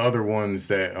ones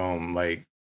that like.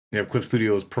 You have Clip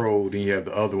Studios Pro, then you have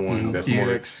the other one that's more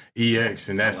EX,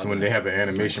 and that's when they have an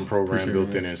animation program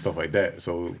built in and stuff like that.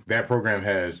 So that program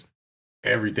has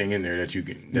everything in there that you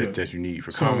can that you need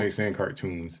for comics and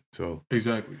cartoons. So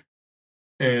exactly,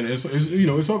 and it's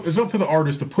up to the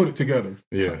artist to put it together.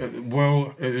 Yeah.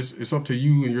 Well, it's up to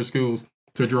you and your skills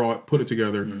to draw it, put it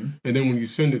together, and then when you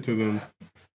send it to them,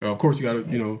 of course you got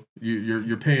to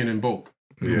you're paying in bulk.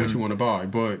 What you want to buy,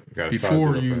 but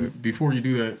before you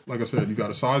do that, like I said, you got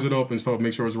to size it up and stuff,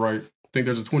 make sure it's right. think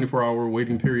there's a 24-hour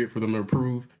waiting period for them to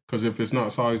approve. Because if it's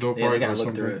not sized up right they gotta or look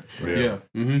something, through it. yeah.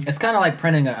 Mm-hmm. It's kind of like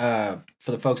printing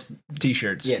for the folks.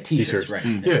 T-shirts. Yeah, T-shirts, right?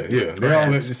 Yeah. They're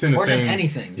all it's in the or same. just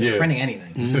anything, just printing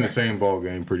anything. It's in the same ball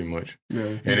game, pretty much. Yeah.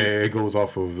 And it goes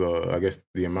off of, I guess,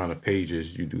 the amount of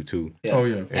pages you do too. Yeah. Oh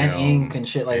yeah, and ink and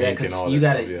shit like that. Because you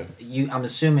gotta, stuff, I'm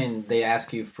assuming they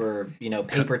ask you for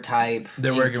paper type.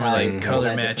 They're working type, with like color all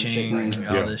that matching, shit,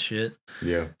 all this shit.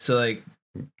 Yeah. So like,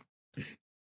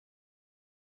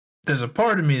 there's a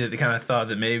part of me that kind of thought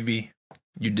that maybe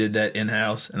you did that in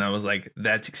house, and I was like,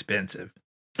 that's expensive.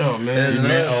 Oh man.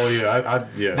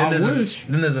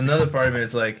 Then there's another part of me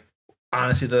that's like,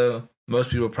 honestly though,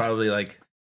 most people probably like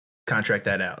contract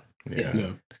that out.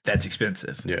 Yeah. That's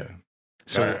expensive. Yeah.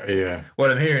 So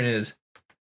what I'm hearing is,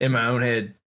 in my own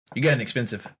head, you got an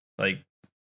expensive like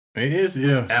it is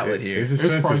outlet here. It's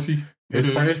pricey.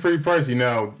 It's pretty pricey.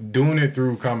 Now doing it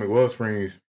through Comic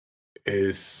Wellsprings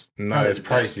is not as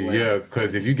pricey. Yeah,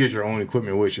 because if you get your own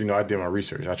equipment, which I did my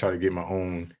research, I try to get my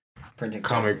own printing.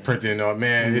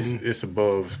 Man, it's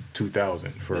above $2,000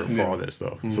 for all that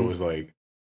stuff. Mm-hmm. So it's like,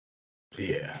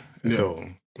 So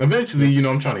eventually,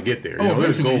 I'm trying to get there.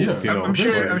 There's goals.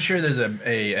 I'm sure there's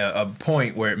a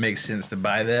point where it makes sense to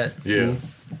buy that. Yeah,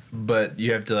 but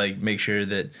you have to like make sure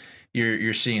that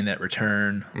you're seeing that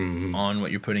return on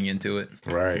what you're putting into it.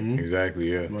 Right. Mm-hmm.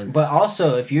 Exactly. Yeah. But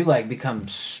also, if you like become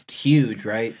huge,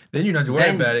 right? Then you don't have to worry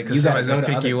about it because somebody's gonna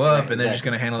pick you up and they're just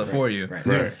gonna handle it for you.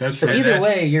 Right. That's so either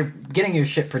way, you're getting your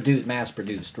shit mass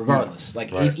produced, regardless.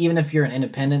 Like even if you're an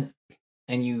independent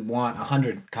and you want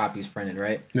 100 copies printed,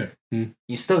 right? Yeah. Mm-hmm.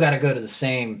 You still got to go to the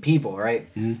same people,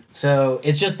 right? Mm-hmm. So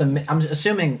it's just I'm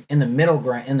assuming in the middle,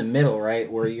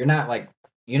 right, where you're not like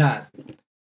new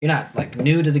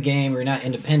to the game, or you're not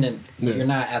independent. Yeah. You're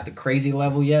not at the crazy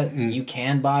level yet. Mm. You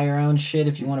can buy your own shit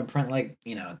if you want to print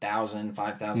 1,000,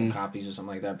 5,000 copies or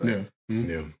something like that. But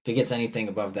if it gets anything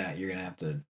above that, you're gonna have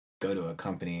to go to a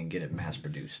company and get it mass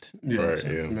produced. Yeah, right.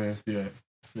 So, yeah.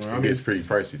 Well, it's pretty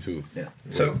pricey too. Yeah.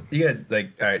 So you got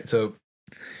all right. So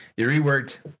you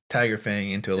reworked Tiger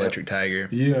Fang into Electric Tiger.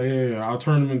 Yeah. I'll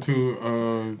turn them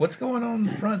into. What's going on in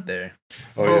the front there?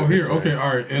 Here. Okay.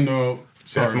 All right. And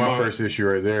that's my first issue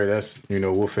right there. That's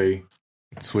Wolfie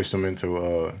switched him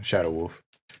into Shadow Wolf,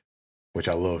 which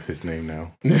I love his name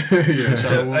now.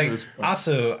 So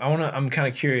also I'm kind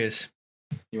of curious.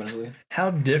 You want to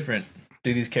how different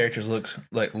do these characters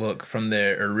look from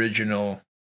their original?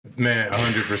 Man,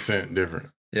 100% different.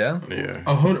 Yeah.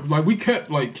 100. Like we kept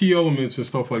like key elements and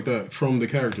stuff like that from the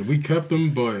character. We kept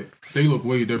them, but they look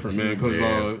way different, man. Because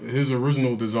his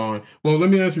original design. Well,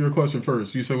 let me answer your question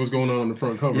first. You said what's going on the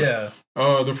front cover. Yeah.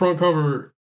 The front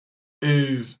cover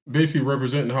is basically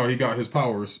representing how he got his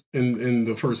powers in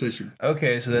the first issue.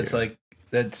 Okay, so that's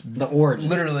that's the origin.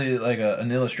 Literally like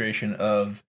an illustration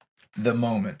of the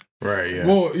moment. Right, yeah.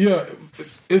 Well, yeah,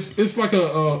 it's like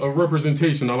a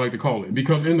representation, I like to call it,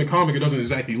 because in the comic it doesn't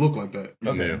exactly look like that.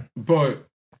 Okay. But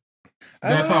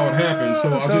that's how it happened.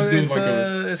 So I just did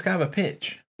it's kind of a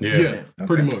pitch. Yeah,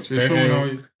 pretty much. It's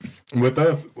showing with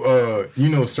us,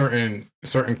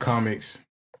 certain comics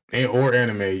or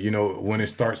anime, when it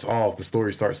starts off, the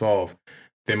story starts off,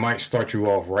 they might start you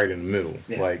off right in the middle.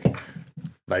 Yeah.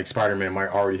 Like Spider-Man might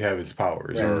already have his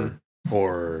powers,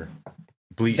 or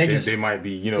Bleach, they might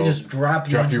be, they just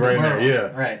drop you right in there,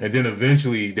 yeah. Right. And then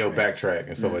eventually they'll backtrack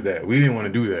and stuff like that. We didn't want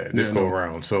to do that this go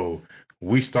around. So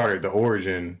we started the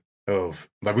origin of,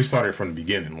 we started from the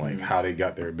beginning, how they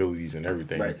got their abilities and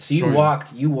everything. Right. So you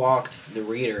walked the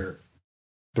reader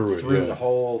through the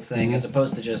whole thing, as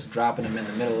opposed to just dropping them in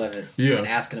the middle of it and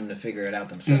asking them to figure it out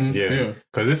themselves. Mm-hmm. Yeah.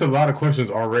 Because there's a lot of questions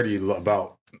already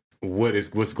about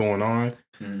what's going on.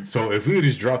 So if we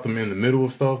just drop them in the middle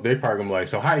of stuff, they probably gonna be like,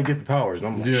 so how you get the powers?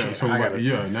 And I'm like,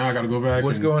 now I gotta go back.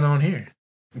 What's going on here?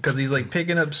 Because he's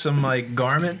picking up some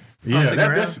garment. Yeah,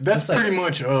 that's pretty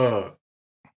much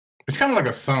it's kind of like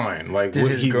a sign. Like, did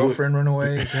his girlfriend run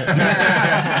away?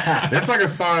 That's like a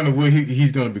sign of what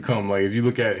he's gonna become. Like, if you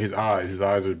look at his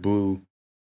eyes are blue,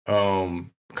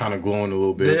 kind of glowing a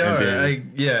little bit.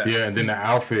 And then the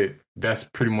outfit, that's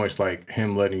pretty much like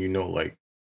him letting you know,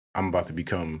 I'm about to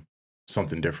become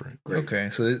something different. Okay,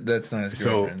 so that's not his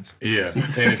girlfriend. So, yeah,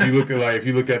 and if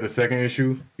you look at the second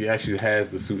issue, he actually has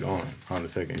the suit on the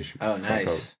second issue. Oh,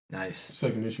 nice.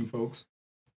 Second issue, folks.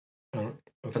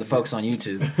 For the folks on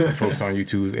YouTube.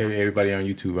 Everybody on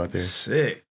YouTube out there.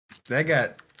 Sick. That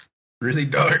got really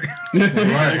dark. Right?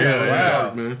 Yeah,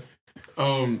 wow, man.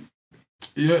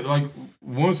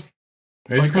 Once.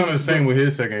 It's kind of the same with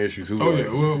his second issue too. Oh yeah,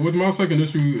 well, with my second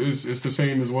issue, it's the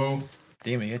same as well.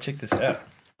 Damn it, yeah, check this out.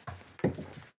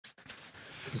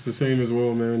 It's the same as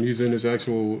well, man. He's in his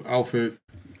actual outfit.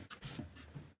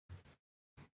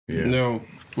 Yeah. Now,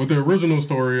 with the original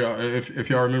story, if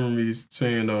y'all remember me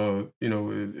saying,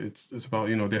 it's about,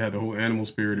 they had the whole animal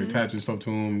spirit attaches stuff to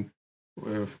them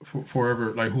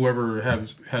forever, like whoever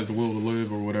has the will to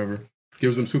live or whatever,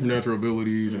 gives them supernatural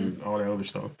abilities and all that other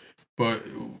stuff. But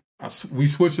we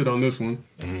switched it on this one.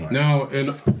 Now,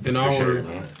 in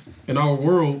our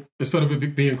world, instead of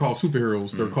it being called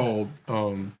superheroes, they're called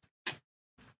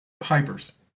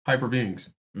hyper beings.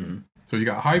 So you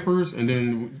got hypers, and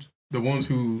then the ones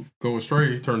who go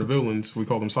astray turn to villains. We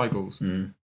call them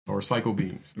psychos or psycho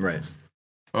beings. Right.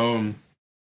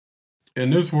 In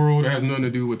this world, it has nothing to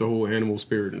do with the whole animal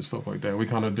spirit and stuff like that. We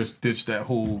kind of just ditched that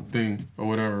whole thing or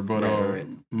whatever. But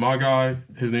my guy,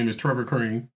 his name is Trevor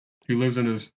Crane. He lives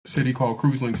in a city called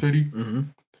Cruiselink City.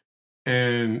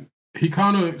 And he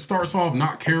kind of starts off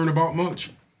not caring about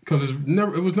much because it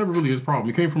was never really his problem.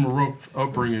 He came from a rough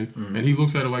upbringing, and he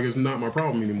looks at it like it's not my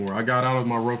problem anymore. I got out of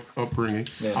my rough upbringing.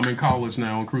 Yeah. I'm in college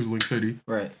now in Cruiselink City.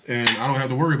 Right. And I don't have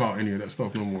to worry about any of that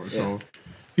stuff no more. Yeah. So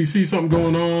he sees something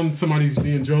going on, somebody's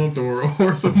being jumped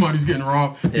or somebody's getting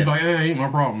robbed. He's like, ain't my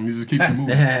problem. He just keeps it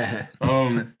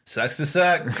moving. Sucks to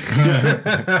suck.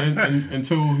 and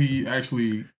until he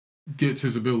actually gets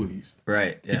his abilities.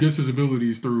 Right. Yeah. He gets his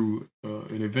abilities through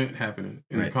an event happening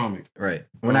in the comic. Right.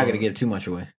 We're not going to give too much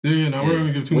away. Yeah, no, we're not going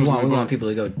to give too much away. We want people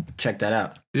to go check that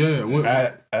out.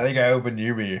 Yeah. I think I opened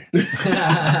your beer.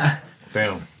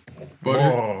 Damn.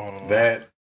 But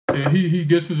and he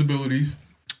gets his abilities.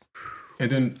 And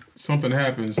then something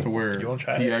happens to where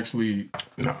he actually...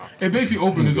 It basically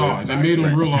opened his eyes. It made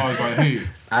him realize, like, hey...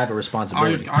 I have a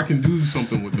responsibility. I can do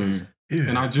something with this. Yeah.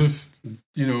 And I just,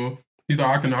 he's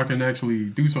like, I can actually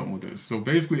do something with this. So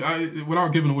basically,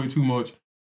 without giving away too much,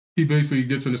 he basically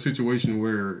gets in a situation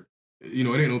where, it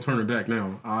ain't no turning back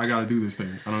now. I got to do this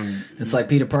thing. It's like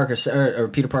Peter Parker or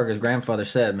Peter Parker's grandfather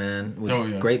said, man.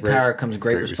 With great power comes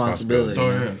great responsibility. Oh,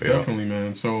 yeah, definitely,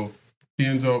 man. So... He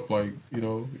ends up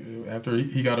after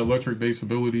he got electric-based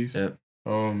abilities. Yep.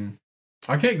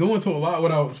 I can't go into a lot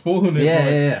without spoiling it.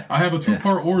 Yeah. I have a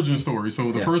 2-part origin story.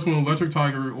 So the first one, Electric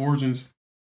Tiger Origins.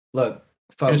 Look,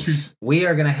 folks, we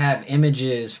are gonna have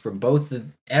images for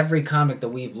every comic that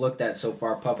we've looked at so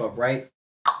far pop up right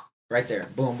there.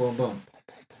 Boom, boom, boom.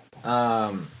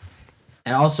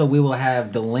 And also we will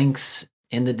have the links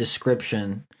in the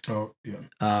description. Oh, yeah.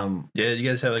 Do you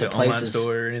guys have like an online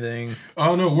store or anything?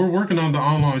 Oh, no, we're working on the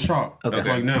online shop. Okay.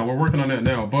 Like now. We're working on that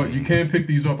now. But you can pick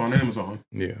these up on Amazon.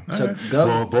 Yeah. So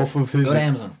go to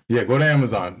Amazon. Yeah, go to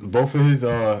Amazon. Both of his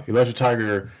Electric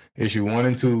Tiger issue 1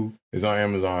 and 2 is on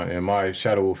Amazon, and my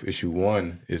Shadow Wolf issue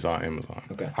 1 is on Amazon.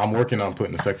 Okay. I'm working on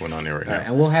putting the second one on there right now.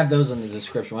 And we'll have those in the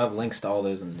description. We'll have links to all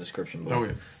those in the description below.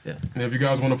 Oh, yeah. And if you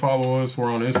guys want to follow us,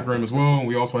 we're on Instagram as well.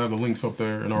 We also have the links up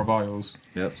there in our bios.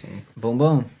 Yep. So. Boom,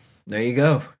 boom. There you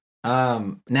go.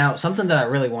 Now, something that I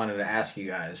really wanted to ask you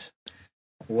guys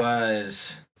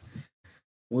was,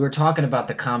 we were talking about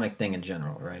the comic thing in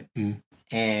general, right? Mm.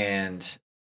 And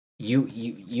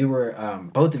you were,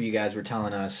 both of you guys were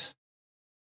telling us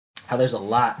how there's a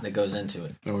lot that goes into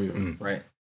it. Oh, yeah. Right?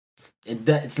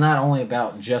 It's not only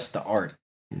about just the art.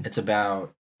 It's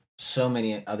about so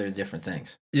many other different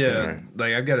things. Yeah.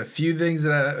 Like, I've got a few things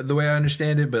the way I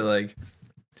understand it, but like,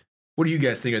 what do you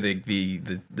guys think are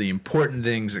the important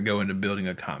things that go into building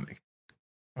a comic?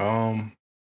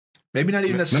 Maybe not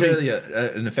even necessarily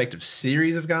an effective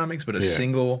series of comics, but a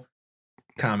single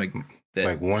comic.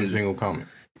 Single comic.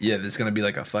 Yeah, that's going to be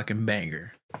like a fucking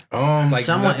banger. If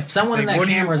someone in that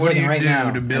camera is looking right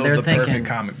now to build the perfect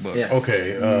comic book. Yeah.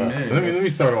 Okay, let me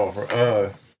start off.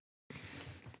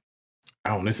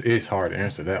 It's hard to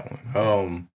answer that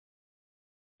one.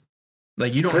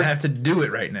 Like, you don't have to do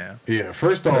it right now. Yeah,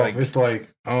 first off, it's like,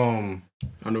 I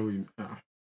know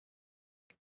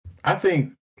I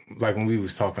think, like, when we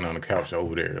was talking on the couch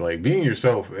over there, like, being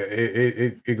yourself,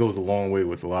 it goes a long way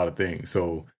with a lot of things.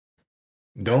 So,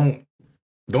 don't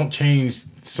change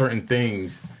certain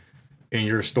things in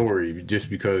your story just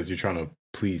because you're trying to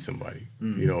please somebody,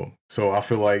 So, I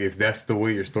feel like if that's the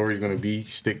way your story is going to be,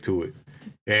 stick to it.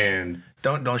 And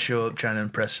don't show up trying to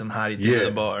impress some hottie at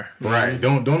the bar. Right.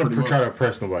 Don't try to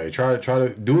impress nobody. Try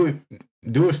to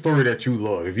do a story that you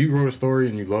love. If you wrote a story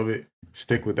and you love it,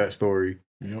 stick with that story.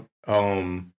 Yep.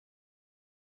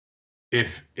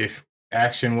 If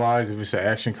action wise, if it's an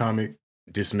action comic,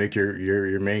 just make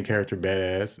your main character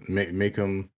badass. Make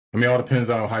him. I mean, it all depends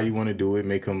on how you want to do it.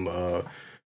 Make him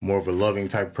more of a loving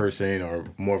type person or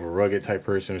more of a rugged type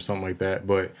person or something like that.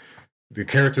 But the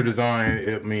character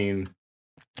design,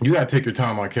 you gotta take your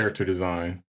time on character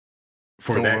design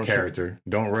for that character.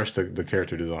 Don't rush the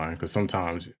character design, because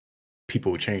sometimes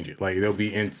people will change it. Like, they'll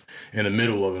be in the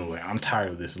middle of it, like, I'm tired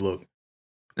of this look.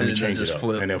 Let me And change it just up,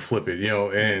 flip. and then flip it. You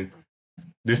know, and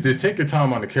this take your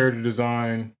time on the character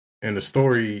design, and the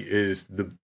story is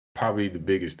probably the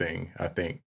biggest thing, I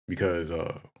think, because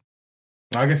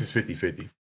I guess it's 50-50.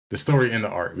 The story and the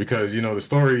art, because you know the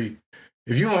story.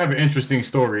 If you don't have an interesting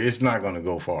story, it's not going to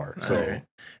go far. So right.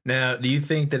 Now, do you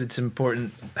think that it's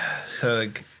important?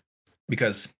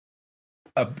 Because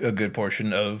a good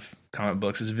portion of comic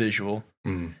books is visual.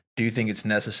 Mm. Do you think it's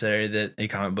necessary that a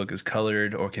comic book is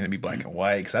colored, or can it be black and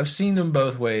white? Because I've seen them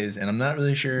both ways, and I'm not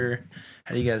really sure.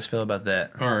 How do you guys feel about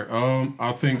that? All right.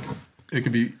 I think it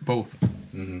could be both.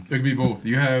 Mm-hmm. It could be both.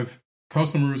 You have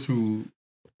customers who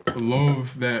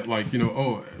love that, like, you know,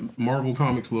 oh, Marvel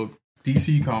comics look,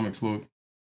 DC comics look,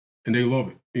 and they love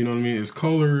it. You know what I mean? It's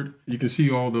colored. You can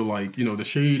see all the, like, you know, the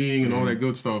shading and all that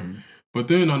good stuff. Mm-hmm. But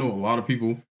then I know a lot of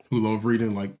people who love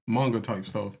reading, like, manga type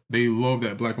stuff. They love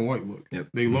that black and white look. Yep.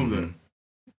 They love that.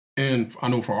 And I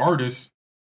know for artists,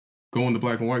 going the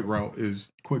black and white route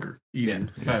is quicker, easier,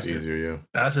 faster. It's easier, yeah.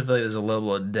 I also feel like there's a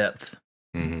level of depth.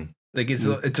 Mm-hmm. Like it's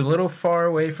a little far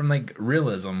away from like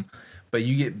realism, but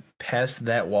you get past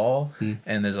that wall,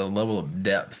 and there's a level of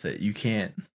depth that you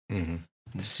can't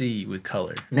see with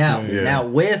color. Now,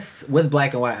 with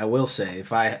black and white, I will say,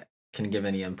 if I can give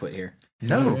any input here.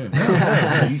 No,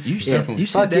 you sit down.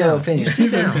 Fuck your opinion. You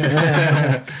sit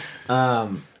down.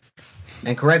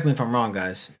 And correct me if I'm wrong,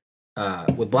 guys.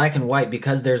 With black and white,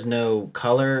 because there's no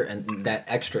color and that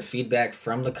extra feedback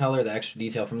from the color, the extra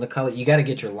detail from the color, you got to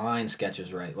get your line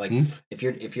sketches right. Like if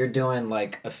you're doing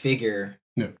like a figure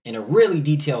in a really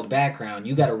detailed background,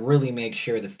 you got to really make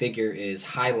sure the figure is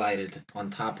highlighted on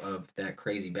top of that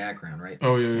crazy background, right?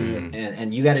 Oh yeah.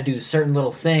 And you got to do certain little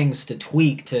things to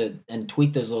tweak those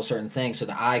little certain things so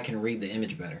the eye can read the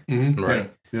image better. Mm-hmm.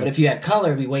 Right. Yeah. But if you had color,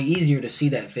 it'd be way easier to see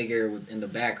that figure in the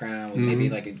background. With maybe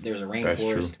like there's a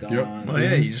rainforest going on. Well,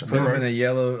 yeah, you just put him in a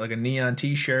yellow, like a neon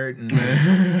T-shirt, and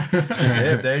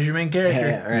there's your main character.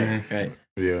 Yeah, right.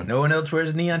 Yeah. No one else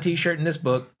wears a neon T-shirt in this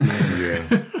book.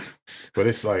 Yeah. But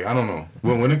it's like, I don't know.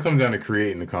 When it comes down to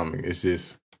creating the comic, it's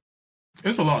just...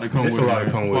 It's a lot to come with it. It's a lot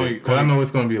to come with it. Because I know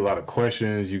it's going to be a lot of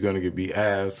questions you're going to be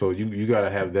asked. So you got to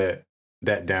have that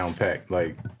down packed.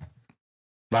 Like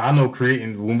I know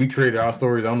when we created our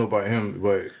stories, I don't know about him,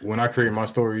 but when I create my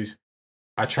stories,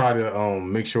 I try to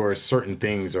make sure certain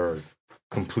things are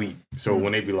complete. So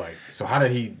when they be like, so how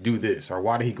did he do this? Or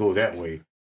why did he go that way?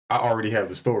 I already have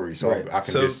the story. So I can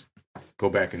just go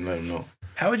back and let them know.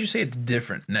 How would you say it's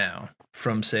different now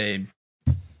from, say,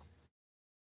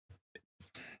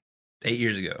 8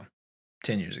 years ago,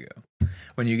 10 years ago,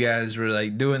 when you guys were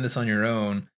like doing this on your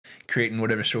own, creating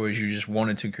whatever stories you just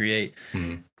wanted to create?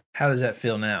 Mm-hmm. How does that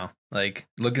feel now? Like,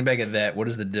 looking back at that, what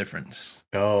is the difference?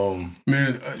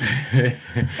 Man,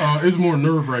 it's more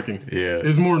nerve-wracking. Yeah.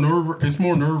 It's more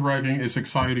nerve-wracking. It's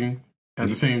exciting at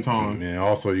the same time. And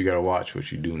also, you got to watch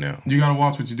what you do now. You got to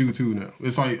watch what you do, too, now.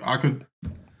 It's like, I could,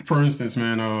 for instance,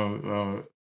 man,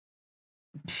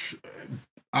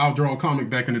 I'll draw a comic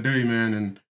back in the day, man,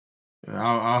 and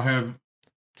I'll have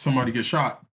somebody get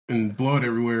shot and blood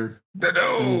everywhere. Blood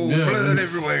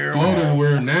everywhere. Blood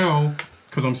everywhere now.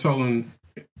 Because I'm selling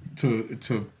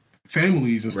to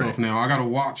families and stuff now. I got to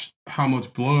watch how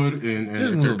much blood and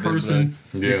if they're cursing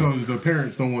because the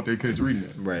parents don't want their kids reading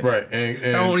it. Right.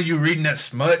 And not only you reading that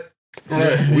smut.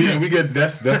 Right. we get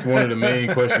that's one of the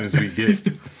main questions we get.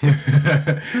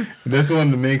 That's one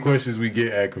of the main questions we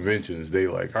get at conventions. They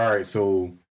like, all right,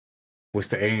 so what's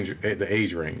the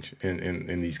age range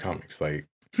in these comics? Like,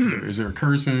 is there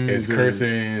cursing? Is cursing?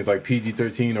 Is like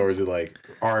PG-13 or is it like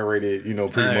R-rated? You know,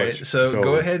 pretty much. Right, so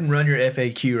go ahead and run your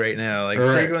FAQ right now. Like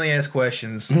frequently asked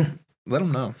questions. Let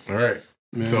them know. All right.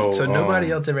 Man. So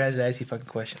nobody else ever has to ask you fucking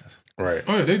questions. Right.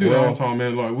 Oh yeah, they do that all the time,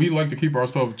 man. Like we like to keep our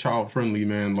stuff child friendly,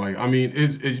 man. Like I mean,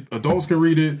 it's adults can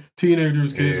read it,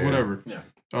 teenagers, kids, whatever. Yeah.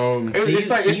 It's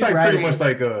like pretty much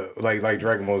like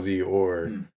Dragon Ball Z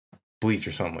or Bleach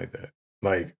or something like that.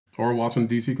 Like. Or watching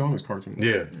DC Comics cartoons.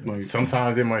 Yeah. Like,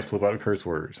 sometimes it might slip out a curse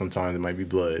word. Sometimes it might be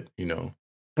blood, you know.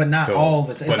 But not all of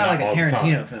it. It's not like a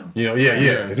Tarantino film. You know, yeah.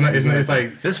 It's not. It's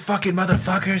like this fucking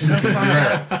motherfucker. So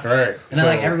right. And then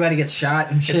like everybody gets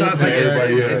shot and shit. It's not like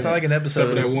it's not like an episode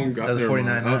of that one guy. The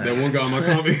 49. That one guy in my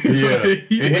comic.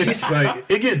 It's like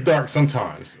it gets dark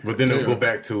sometimes, but then it'll go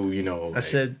back to Like, I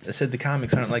said the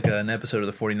comics aren't like an episode of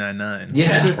the 49.9.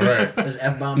 Yeah. Right. There's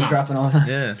F-bombs dropping all the time.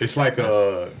 Yeah. It's like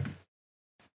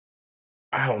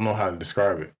I don't know how to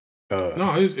describe it.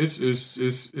 No,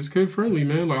 it's kid friendly,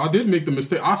 man. Like I did make the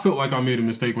mistake. I felt like I made a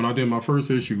mistake when I did my first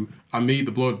issue. I made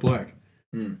the blood black.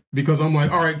 because I'm like,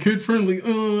 all right, kid friendly.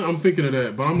 I'm thinking of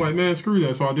that, but I'm like, man, screw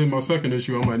that. So I did my second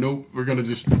issue. I'm like, nope, we're gonna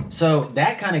just. So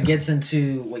that kind of gets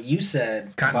into what you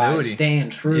said, continuity, by staying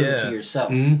true to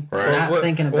yourself, right? Not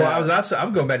thinking about. Well,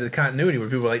 I'm going back to the continuity where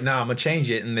people are like, nah, I'm gonna change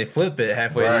it, and they flip it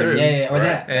halfway through. Yeah, or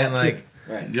that, and that like,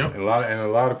 too. Right. Yep. And a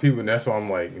lot of people, and that's why I'm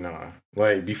like, nah.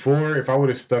 Like before, if I would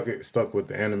have stuck with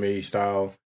the anime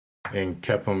style and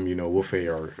kept him, Wolfie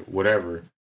or whatever,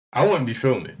 I wouldn't be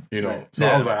feeling it, Right. So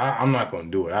I was like, I'm not going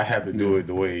to do it. I have to do it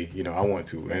the way I want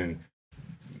to, and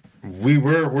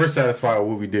we're satisfied with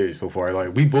what we did so far.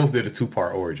 Like we both did a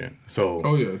 2-part origin. So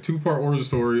 2-part origin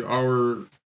story.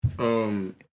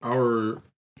 Our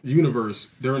universe,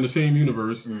 they're in the same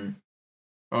universe.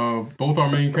 Both our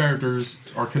main characters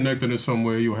are connected in some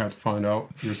way. You'll have to find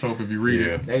out yourself if you read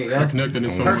it. There you go. They're connected in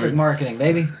some way. Perfect marketing,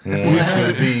 baby. We have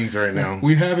the beans right now.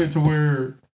 We have it to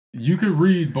where you could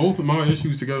read both of my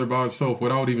issues together by itself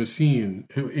without even seeing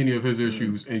any of his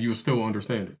issues, and you'll still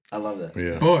understand it. I love that.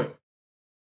 Yeah. But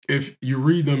if you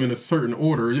read them in a certain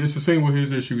order, it's the same with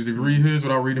his issues. If you read his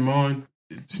without reading mine,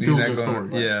 it's still a good story.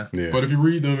 Yeah. But if you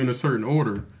read them in a certain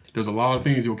order, there's a lot of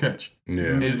things you'll catch.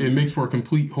 Yeah. It makes for a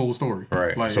complete whole story.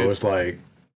 Right. Like, so it's like,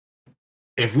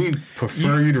 if we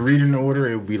prefer you to read in order,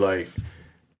 it would be like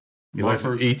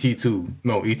ET2.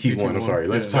 No, ET1. I'm sorry.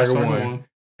 Electric Tiger 1.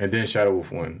 And then Shadow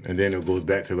Wolf 1. And then it goes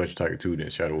back to Electric Tiger 2, then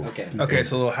Shadow Wolf. Okay,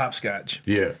 so a little hopscotch.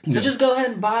 Yeah. So just go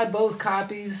ahead and buy both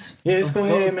copies. Yeah, just go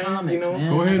ahead, man. Comics, man.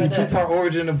 Go ahead and 2-part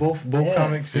origin of both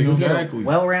comics. Exactly.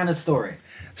 Well-rounded story.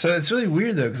 So it's really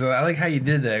weird, though, because I like how you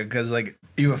did that, because, like,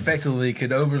 you effectively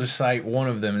could oversight one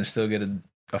of them and still get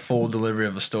a full delivery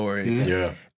of a story.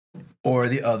 Yeah. Or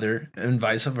the other, and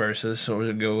vice versa. So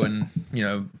it go in,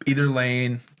 either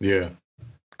lane. Yeah.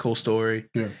 Cool story.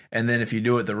 Yeah. And then if you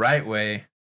do it the right way,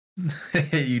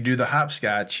 you do the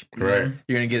hopscotch. Right.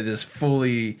 You're going to get this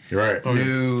fully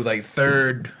new, like,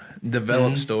 third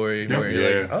developed story where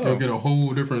you're like, you'll get a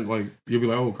whole different, like, you'll be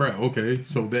like, oh crap, okay,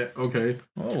 so that, okay.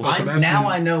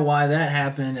 I know why that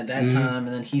happened at that time,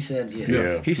 and then he said,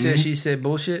 he said, she said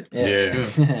bullshit. Yeah.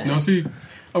 Now, see,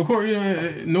 of course,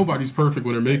 nobody's perfect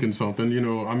when they're making something,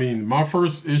 I mean, my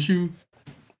first issue,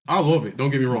 I love it, don't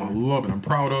get me wrong, I love it, I'm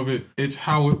proud of it. It's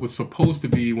how it was supposed to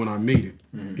be when I made it.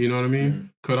 You know what I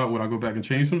mean? Would I go back and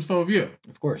change some stuff? Yeah.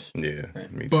 Of course. Yeah.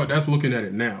 Right. But that's looking at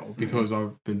it now, because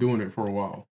I've been doing it for a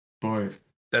while. But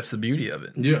that's the beauty of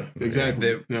it. Yeah,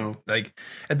 exactly. Like,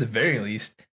 at the very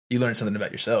least, you learn something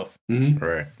about yourself.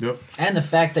 Right. Yep. And the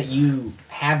fact that you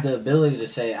have the ability to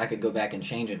say, I could go back and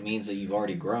change it, means that you've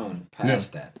already grown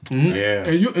past that. Yeah.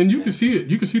 And you can see it.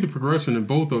 You can see the progression in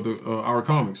both of the our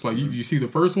comics. Like, you see the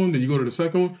first one, then you go to the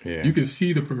second one. Yeah. You can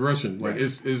see the progression. Like,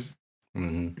 it's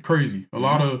crazy. A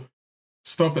lot of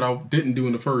stuff that I didn't do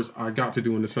in the first, I got to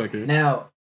do in the second. Now,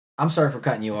 I'm sorry for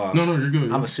cutting you off. No, you're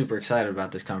good. I'm super excited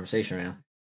about this conversation right now.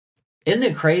 Isn't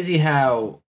it crazy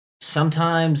how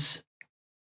sometimes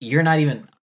you're not even,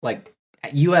 like,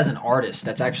 you as an artist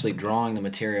that's actually drawing the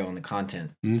material and the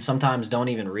content, sometimes don't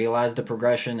even realize the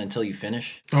progression until you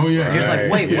finish? Oh, yeah. You're just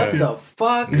like, wait, what the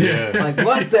fuck? Yeah. Like,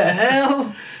 what the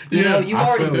hell? You've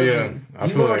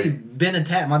already been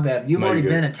attached. My bad. You've already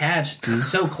been attached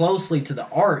so closely to the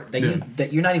art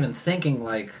that you're not even thinking,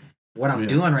 like, what I'm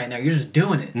doing right now. You're just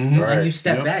doing it. And you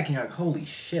step back and you're like, holy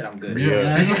shit, I'm good.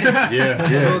 Yeah.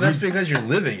 Well, that's because you're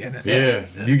living in it. Yeah.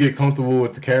 You get comfortable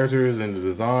with the characters and the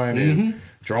design and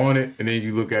drawing it, and then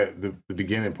you look at the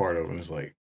beginning part of it, and it's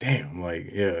like, damn, like,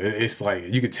 it's like,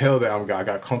 you could tell that I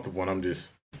got comfortable and I'm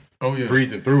just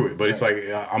breezing through it. But it's like,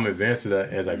 I'm advancing that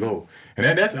as I go. And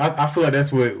that's I feel like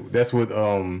that's what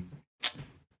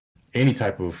any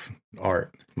type of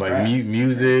art, like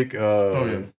music,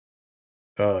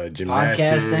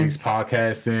 gymnastics,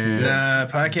 podcasting. Nah,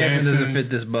 podcasting doesn't fit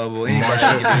this bubble.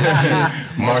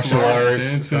 Martial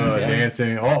arts,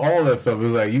 dancing, all that stuff.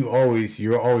 It's like you're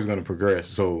always going to progress.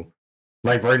 So,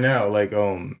 like right now, like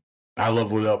I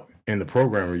leveled up in the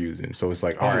program we're using. So it's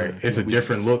like, all right, it's a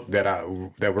different look that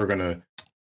we're gonna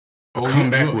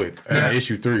come back with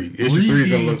issue 3. Issue 3 is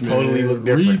gonna look different.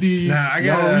 Read these. I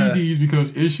gotta read these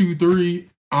because issue 3.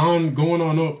 I'm going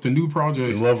on up to new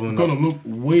projects. It's going to look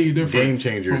way different. Game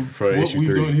changer for what issue we've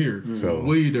 3. done here. So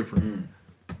way different.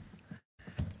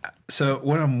 So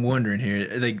what I'm wondering here,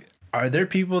 like, are there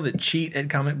people that cheat at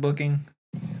comic booking?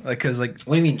 Like, because, like,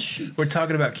 what do you mean cheat? We're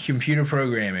talking about computer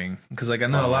programming. Because, like, I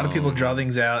know a lot of people draw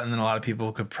things out, and then a lot of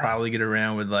people could probably get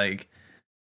around with, like,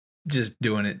 just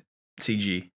doing it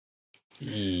CG.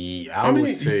 I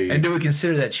would say. And do we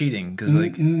consider that cheating? Because,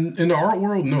 like, in the art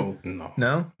world, no,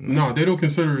 they don't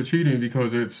consider it cheating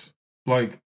because it's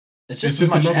like It's just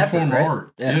another effort, form of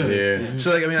art. Yeah.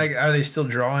 So like, I mean, like, are they still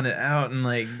drawing it out and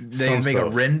like they make a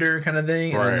render kind of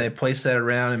thing, and then they place that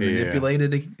around and manipulate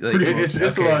it? Like,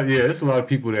 it's a lot. Yeah, it's a lot of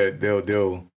people that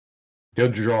they'll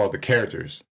draw the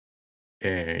characters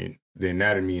and the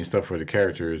anatomy and stuff for the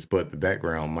characters, but the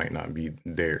background might not be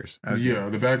theirs. Okay. Yeah,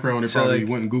 the background, they probably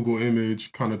went in Google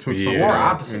Image, kind of took something. Or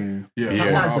opposite.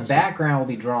 Sometimes the background will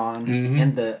be drawn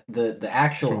and the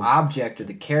actual object or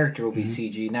the character will be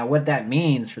CG. Now, what that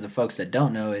means for the folks that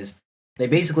don't know is they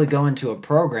basically go into a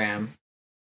program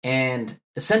and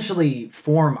essentially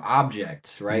form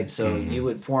objects, right? So you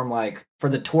would form like, for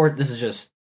the this is just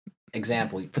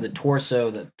example, for the torso,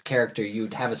 the character,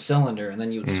 you'd have a cylinder and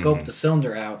then you would sculpt the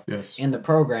cylinder out in the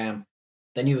program.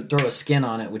 Then you would throw a skin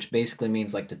on it, which basically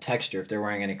means like the texture. If they're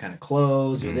wearing any kind of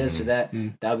clothes or this or that,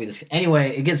 that would be the skin.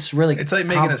 Anyway, it gets really It's like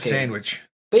making a sandwich.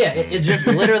 But yeah, it's just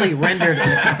literally rendered.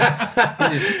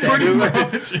 Just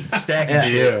stacking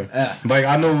shit. Yeah. Like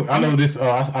I know this.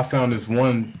 I found this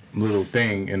one little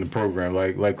thing in the program,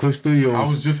 like Clip Studios. I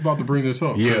was just about to bring this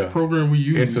up. Yeah, the program we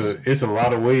use. It's a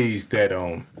lot of ways that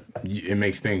it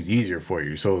makes things easier for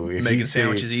you. So if making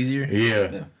sandwiches easier.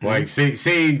 Yeah. Like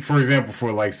say for example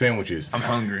for like sandwiches. I'm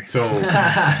hungry. So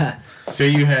say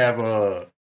you have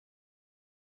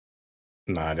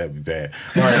Nah, that'd be bad.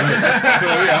 All right, so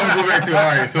I'm gonna go back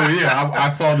to I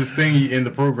saw this thing in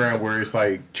the program where it's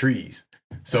like trees.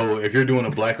 So if you're doing a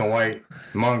black and white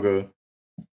manga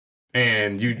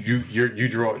and you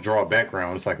draw a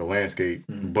background, it's like a landscape,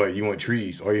 but you want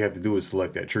trees. All you have to do is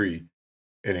select that tree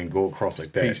and then go across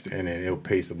like that, and then it'll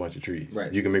paste a bunch of trees.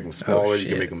 Right. You can make them smaller, you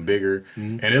can make them bigger,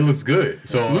 and it looks good.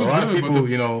 So a lot of people,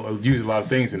 use a lot of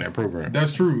things in that program.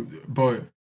 That's true, but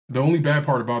the only bad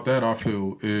part about that, I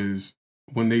feel, is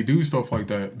when they do stuff like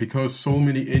that, because so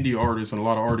many indie artists and a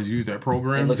lot of artists use that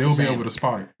program, they'll be able to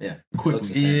spot it. Yeah,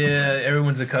 quickly. Yeah,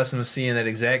 everyone's accustomed to seeing that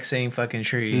exact same fucking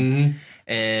tree,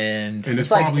 and it's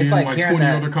probably in like 20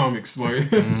 other comics. Like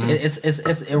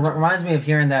it reminds me of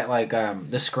hearing that like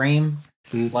the Scream.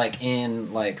 Like in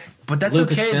but that's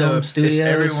Lucasfilm okay though. Studios,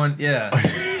 everyone,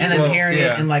 and then hearing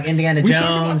it in like Indiana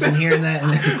Jones and hearing that,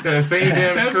 and the same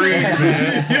damn screen,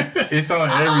 man. It's on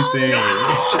everything.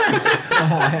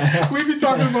 We be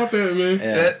talking about that, man.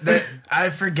 Yeah. That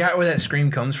I forgot where that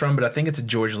scream comes from, but I think it's a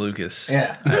George Lucas. Which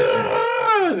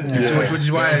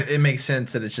is why it makes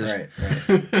sense that it's just right.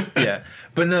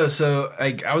 But no, so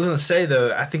like I was gonna say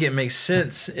though, I think it makes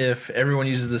sense if everyone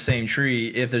uses the same tree,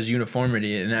 if there's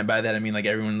uniformity, and by that I mean like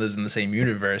everyone lives in the same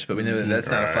universe. But we know that that's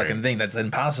not a fucking thing. That's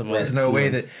impossible. There's no way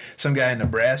that some guy in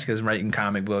Nebraska is writing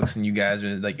comic books and you guys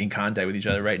are like in contact with each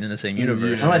other, writing in the same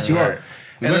universe. Unless you are.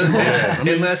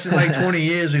 Unless in like 20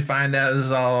 years we find out this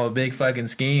is all a big fucking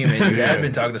scheme and you have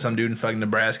been talking to some dude in fucking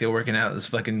Nebraska working out this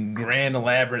fucking grand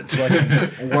elaborate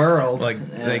fucking world like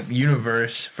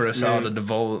universe for us all to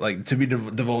divulge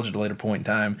at a later point in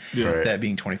time. That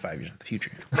being 25 years in the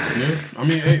future. I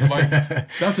mean, hey, like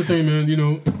that's the thing, man.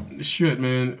 Shit,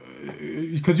 man,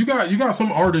 because you got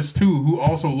some artists too who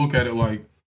also look at it like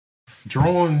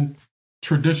drawn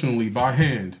traditionally by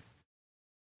hand.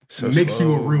 Makes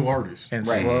you a real artist. And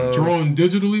drawing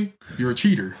digitally, you're a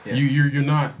cheater. Yeah.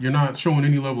 You're not showing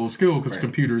any level of skill because the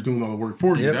computer is doing all the work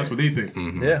for you. That's what they think.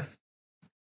 Yeah.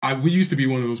 We used to be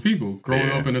one of those people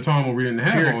growing up in a time where we didn't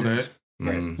have Puritans. all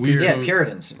that. Right.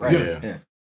 Puritans. Right. Yeah.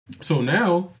 So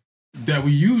now that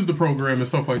we use the program and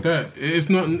stuff like that, it's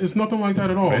nothing like that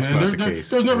at all, man.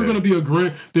 There's never going to be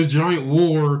this giant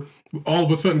war all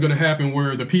of a sudden going to happen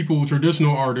where the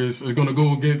traditional artists are going to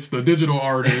go against the digital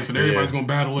artists and everybody's going to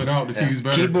battle it out to see who's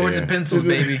better. Keyboards and pencils,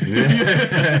 baby.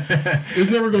 It's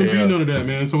never going to be none of that,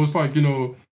 man. So it's like,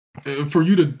 for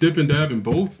you to dip and dab in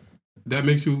both, that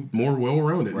makes you more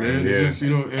well-rounded, man. Yeah. Just,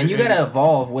 and you got to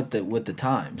evolve with the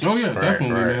times. Oh yeah,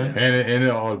 definitely, man. And it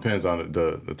all depends on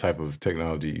the type of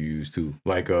technology you use too.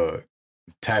 Like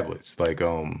tablets, like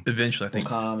eventually I think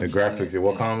the graphics, the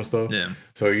Wacom and stuff. Yeah.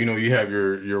 So you have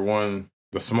your one,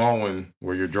 the small one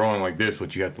where you're drawing like this,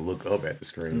 but you have to look up at the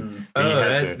screen.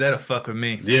 That'll fuck with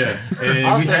me. Yeah,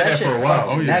 and we had that for a while.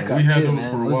 Oh yeah, we had those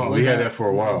for a while. We had that for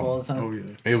a while. Oh yeah,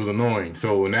 it was annoying.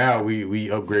 So now we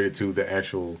upgraded to the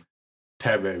actual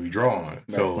tablet that we draw on.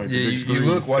 So like you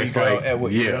look while you draw at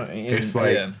what you're doing. It's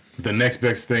like the next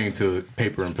best thing to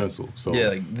paper and pencil. So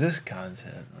like this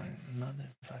concept, like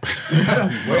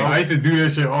I used to do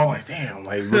that shit all like damn,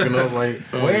 like looking up like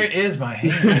where is my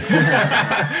hand?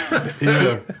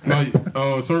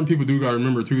 Certain people do gotta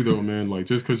remember too though, man, like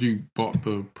just because you bought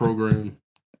the program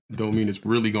don't mean it's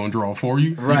really gonna draw for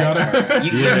you. Right.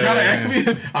 You gotta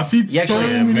actually I see so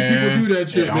many people do that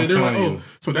shit, man. They're like,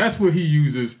 so that's what he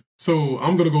uses. So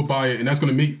I'm gonna go buy it, and that's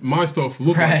gonna make my stuff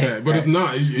look like that. But it's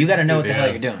not. You got to know what the hell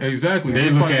you're doing. Exactly. They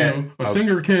it's look like at a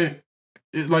singer can't.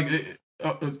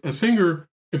 A singer,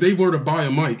 if they were to buy a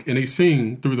mic and they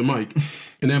sing through the mic,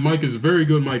 and that mic is a very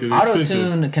good mic, is expensive.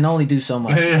 Auto-tune can only do so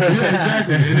much. Yeah,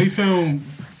 exactly. And they sound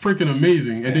freaking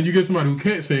amazing. And then you get somebody who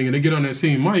can't sing, and they get on that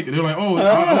same mic, and they're like, "Oh, I'm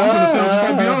gonna sound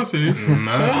just like Beyonce."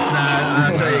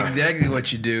 I'll tell you exactly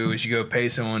what you do is you go pay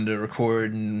someone to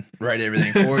record and write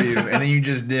everything for you, and then you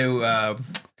just do.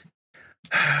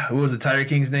 What was the Tiger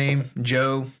King's name?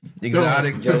 Joe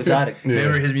Exotic. Joe Exotic.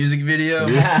 Remember his music video?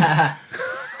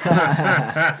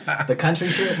 The country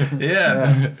shit.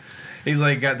 Yeah. He's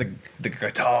like got the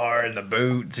guitar and the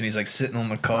boots, and he's like sitting on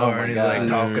the car, and he's like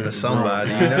talking to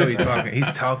somebody. You know, he's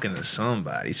talking to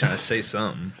somebody. He's trying to say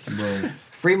something. Bro.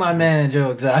 Free my man,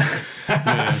 Joe Exotic.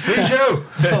 Free Joe.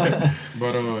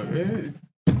 But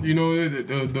you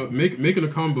know, making a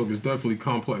comic book is definitely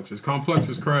complex. It's complex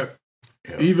as crap.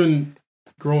 Yeah. Even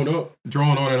growing up,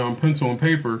 drawing all that on pencil and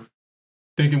paper,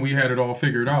 thinking we had it all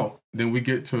figured out, then we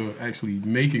get to actually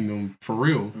making them for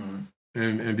real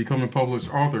and becoming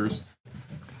published authors.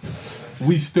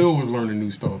 We still was learning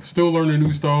new stuff.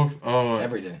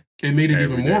 Every day. It made it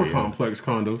even more complex,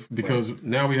 kind of, because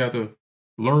now we have to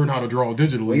learn how to draw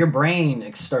digitally. Well, your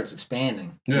brain starts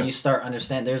expanding. Yeah. And you start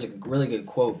understanding. There's a really good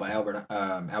quote by Albert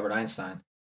Einstein,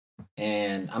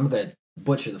 and I'm going to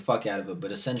butcher the fuck out of it,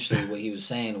 but essentially what he was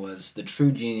saying was the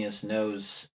true genius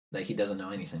knows that he doesn't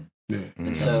know anything. Yeah.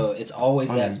 And so it's always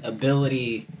that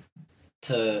ability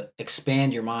to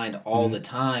expand your mind all the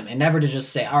time and never to just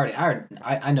say,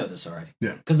 I know this already.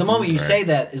 Yeah. Because the moment you say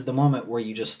that is the moment where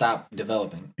you just stop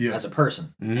developing as a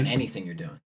person in anything you're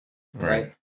doing.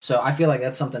 Right? So I feel like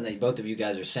that's something that both of you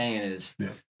guys are saying is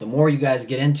the more you guys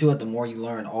get into it, the more you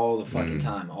learn all the fucking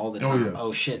time. All the time.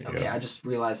 Oh shit. Okay, I just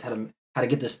realized how to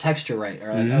get this texture right.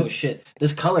 Or like, oh shit,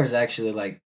 this color is actually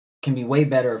like can be way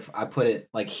better if I put it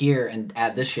like here and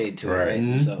add this shade to it,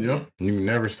 right? So, you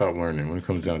never stop learning when it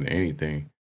comes down to anything.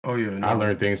 Oh yeah, I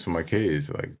learn things from my kids.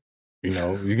 Like, you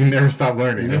know, you can never stop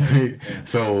learning.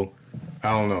 So I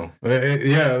don't know.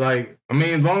 Like I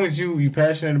mean, as long as you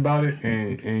passionate about it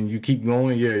and you keep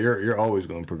going, you're always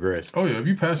going to progress. Oh yeah, if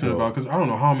you're passionate about it, because I don't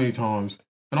know how many times,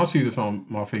 and I'll see this on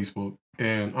my Facebook,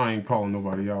 and I ain't calling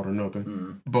nobody out or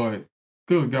nothing, but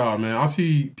good God, man, I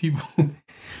see people.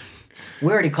 We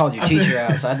already called your teacher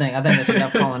out, so I think that's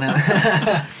enough calling out.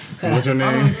 What's her name?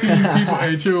 I don't see people.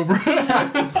 Hey, chill, bro.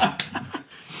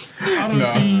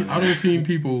 I don't see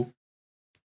people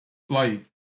like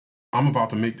I'm about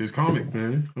to make this comic,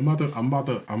 man. I'm about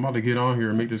to get on here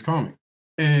and make this comic,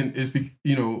 and it's they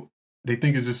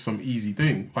think it's just some easy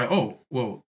thing. Like, oh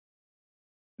well,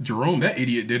 Jerome, that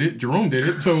idiot did it. Jerome did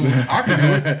it, so I can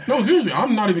do it. No, seriously,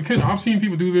 I'm not even kidding. I've seen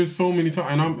people do this so many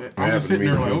times, and I'm just sitting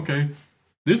there like, okay.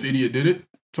 This idiot did it,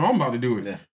 so I'm about to do it.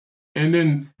 Yeah. And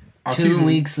then I 2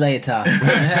 weeks later, and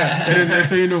then they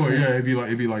say, you know what? Yeah, it'd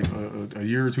be like a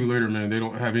year or two later, man. They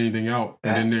don't have anything out,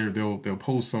 and then they'll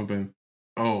post something.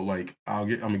 Oh, like I'm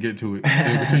gonna get to it.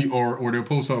 They'll continue, or they'll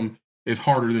post something. It's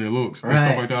harder than it looks, and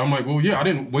stuff like that. I'm like, well, yeah, I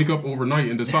didn't wake up overnight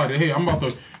and decided, hey, I'm about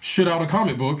to shit out a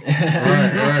comic book.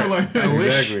 Right. Like,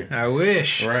 I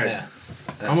wish. Right. Yeah.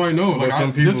 I'm like, no,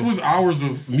 like this was hours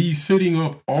of me sitting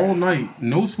up all night,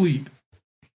 no sleep.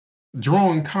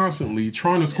 Drawing constantly,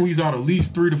 trying to squeeze out at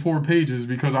least 3 to 4 pages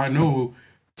because I know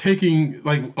taking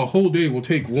like a whole day will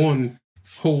take one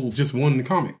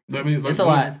comic. I mean, like it's a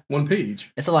lot. One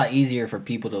page. It's a lot easier for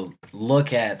people to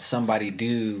look at somebody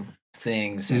do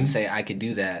things and say I could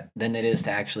do that than it is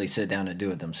to actually sit down and do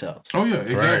it themselves. Oh yeah,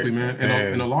 exactly, man.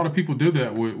 And a lot of people did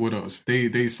that with us.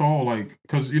 They saw like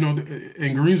because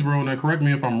in Greensboro, and correct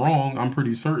me if I'm wrong. I'm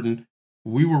pretty certain.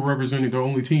 We were representing the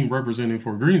only team representing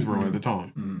for Greensboro at the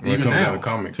time. Even now,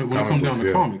 when it comes down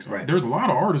to comics, right? There's a lot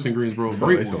of artists in Greensboro.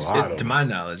 Great ones. To my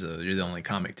knowledge, though, you're the only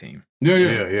comic team.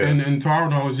 Yeah. And to our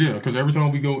knowledge, because every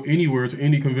time we go anywhere to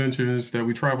any conventions that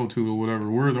we travel to or whatever,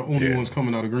 we're the only ones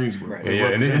coming out of Greensboro. Right.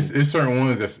 And it's certain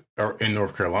ones that are in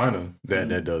North Carolina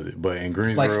that does it, but in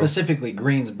Greensboro, like specifically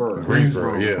Greensboro.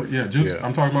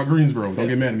 I'm talking about Greensboro. Don't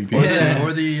get mad at me, people.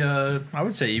 Or the I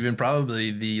would say even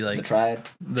probably the Triad,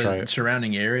 the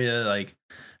surrounding area. Like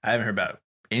I haven't heard about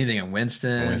anything in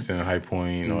Winston, High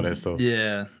Point, and all that stuff.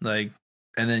 Yeah, like.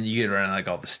 And then you get around like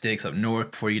all the sticks up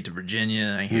north before you get to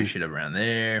Virginia. I hear shit up around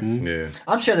there. Yeah,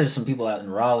 I'm sure there's some people out in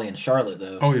Raleigh and Charlotte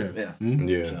though. Oh yeah,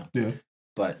 yeah.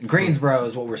 But Greensboro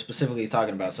is what we're specifically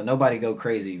talking about, so nobody go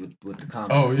crazy with the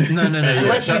comments. Oh yeah, no.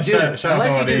 Unless you do. Shout out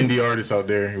to all the indie artists out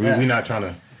there. We're not trying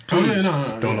to. Please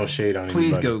throw no shade on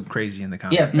anybody. Please go crazy in the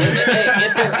comments. Yeah,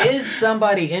 if there is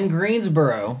somebody in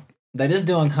Greensboro that is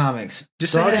doing comics,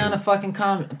 just throw say down hey. a fucking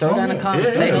comment. Throw down a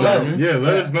comment. Say yeah, hello.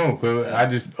 let us know. Cause I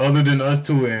just, other than us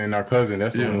two and our cousin,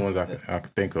 that's the only ones I can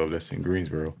think of that's in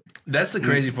Greensboro. That's the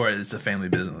crazy part. It's a family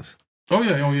business. Oh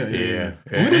yeah. We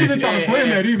didn't even try to plan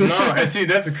that either. No, and see,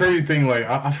 that's the crazy thing. Like,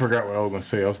 I forgot what I was gonna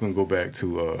say. I was gonna go back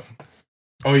to,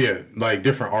 like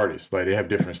different artists. Like they have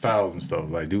different styles and stuff.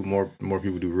 Like, more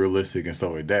people do realistic and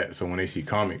stuff like that. So when they see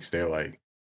comics, they're like,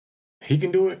 he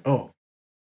can do it. Oh.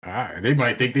 They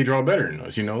might think they draw better than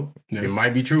us, you know. Yeah. It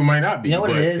might be true, might not be. You know what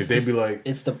but it is? If they be like,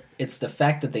 it's the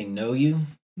fact that they know you.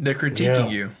 They're critiquing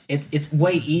you. It's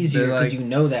way easier because you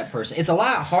know that person. It's a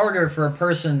lot harder for a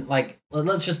person like,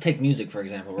 let's just take music for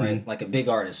example, right? Mm-hmm. Like a big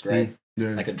artist, right? Yeah.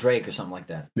 Like a Drake or something like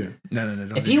that. Yeah. No.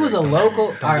 If he was a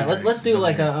local, all right, let's do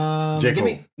like a J.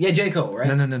 Cole. J. Cole, right?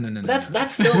 No.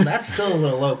 That's still a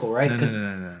little local, right?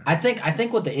 No. I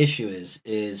think what the issue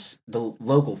is the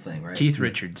local thing, right? Keith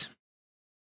Richards.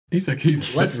 He said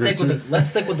Keith. Let's stick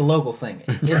with the local thing.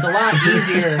 It's a lot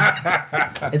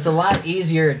easier. It's a lot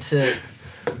easier to,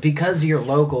 because you're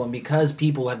local and because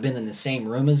people have been in the same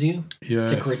room as you,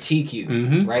 to critique you,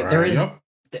 mm-hmm. right? There is. Yep.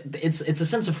 It's a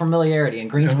sense of familiarity, and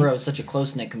Greensboro is such a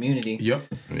close knit community. Yep.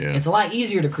 Yeah. It's a lot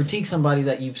easier to critique somebody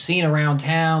that you've seen around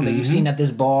town, that you've seen at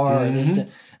this bar, or this.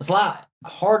 It's a lot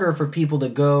harder for people to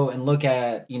go and look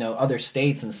at other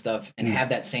states and stuff and have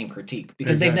that same critique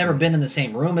because they've never been in the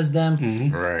same room as them.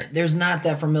 Mm-hmm. Right. There's not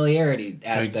that familiarity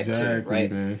aspect to it, right?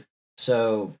 Man.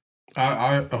 So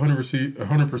I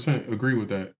 100% agree with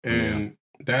that, and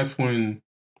that's when.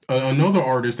 Another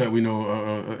artist that we know,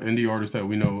 indie artist that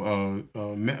we know,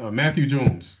 Matthew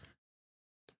Jones.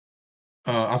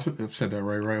 I said that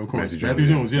right, of course. Matthew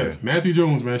Jones, yes. Yeah. Matthew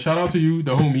Jones, man. Shout out to you,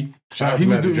 the homie. Shout out to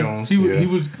Matthew Jones. He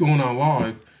was going on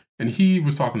live, and he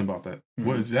was talking about that. Mm-hmm.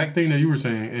 What exact thing that you were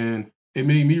saying, and it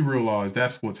made me realize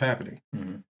that's what's happening.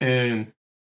 Mm-hmm. And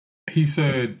he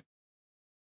said,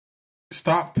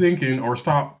 stop thinking or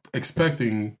stop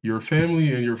expecting your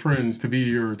family and your friends to be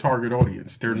your target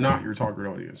audience. They're not your target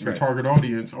audience. Your target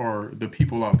audience are the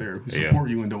people out there who support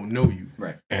you and don't know you.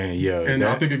 Right. And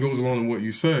I think it goes along with what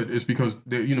you said. It's because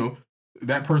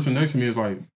that person next to me is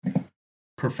like,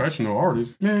 professional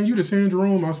artist. Man, you the same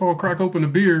Jerome I saw crack open a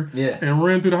beer and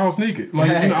ran through the house naked.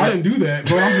 Like, I didn't do that,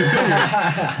 but I'm just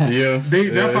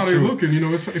saying. That's how they're looking.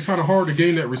 It's kind of hard to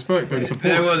gain that respect and support.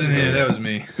 That wasn't him. That was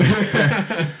me.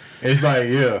 It's like,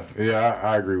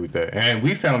 I agree with that. And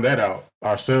we found that out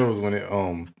ourselves when it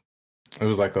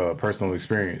was like a personal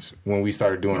experience when we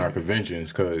started doing our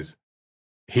conventions, because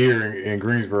here in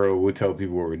Greensboro, we tell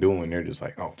people what we're doing. They're just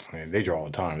like, oh, man, they draw all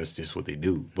the time. It's just what they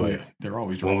do. But they're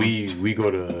always drawing. When we go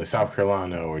to South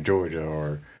Carolina or Georgia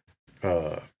or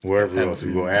wherever else,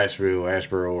 we go Asheville,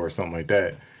 Asheboro or something like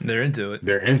that. They're into it.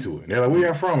 They're like, where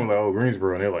y'all from? I'm like, oh,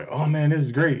 Greensboro. And they're like, oh, man, this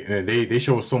is great. And they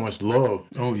show us so much love.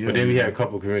 Oh, yeah. But then we had a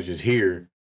couple of conventions here,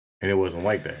 and it wasn't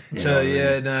like that.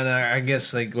 No, I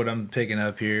guess like what I'm picking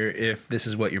up here, if this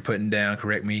is what you're putting down,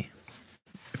 correct me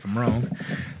if I'm wrong,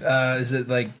 is it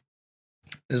like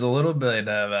there's a little bit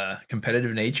of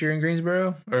competitive nature in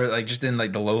Greensboro, or like just in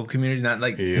like the local community?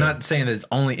 Not saying that it's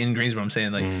only in Greensboro. I'm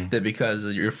saying like that because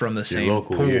you're from the same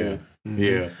local pool. Yeah.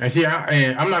 Yeah, and see,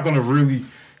 I'm not gonna really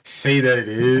say that it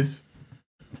is,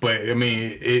 but I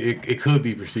mean, it could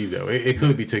be perceived that way. It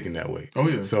could be taken that way. Oh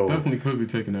yeah, so definitely could be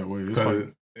taken that way. It's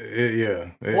like,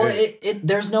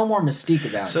 there's no more mystique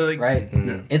about it, right?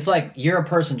 Mm-hmm. It's like you're a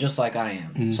person just like I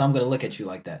am, so I'm gonna look at you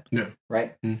like that. Yeah,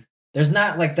 right. Mm-hmm. There's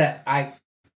not like that.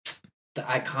 The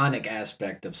iconic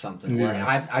aspect of something where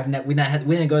we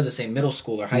didn't go to the same middle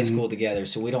school or high school together,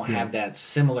 so we don't have that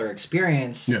similar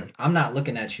experience. Yeah. I'm not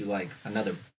looking at you like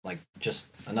just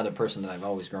another person that I've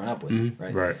always grown up with,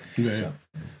 right? Right. Yeah.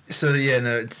 So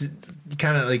it's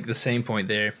kind of like the same point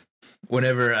there.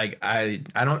 Whenever I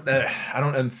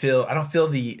don't feel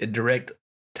the direct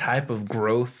type of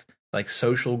growth, like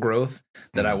social growth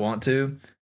that I want to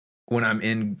when I'm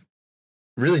in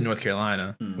really North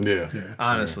Carolina.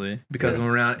 Honestly, because I'm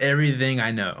around everything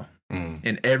I know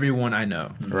and everyone I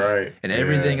know, right, and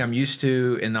everything I'm used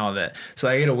to and all that. So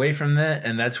I get away from that,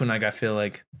 and that's when I feel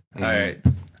like, all right,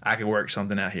 I can work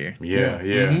something out here. Yeah.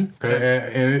 And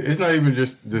it's not even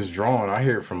just this drawing. I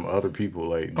hear it from other people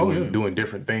like doing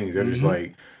different things. They're just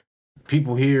like,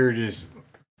 people here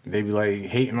they be like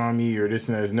hating on me or this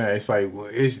and that and that. It's like,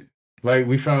 it's like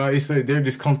we found out, it's like they're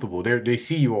just comfortable. They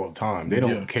see you all the time. They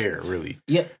don't care really.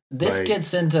 Yeah, this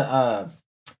gets into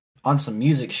on some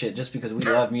music shit just because we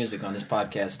love music on this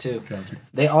podcast too. Gotcha.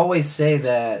 They always say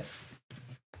that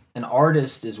an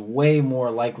artist is way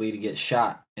more likely to get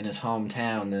shot in his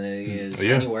hometown than it is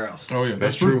anywhere else. Oh yeah,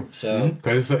 that's true. So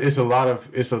because it's a lot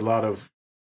of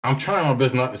I'm trying my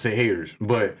best not to say haters,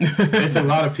 but there's a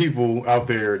lot of people out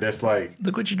there that's like,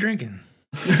 look what you're drinking.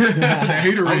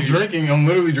 I'm drinking. I'm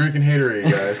literally drinking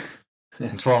haterade, guys.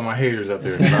 It's for all my haters out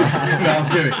there. No,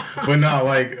 I'm kidding. But no,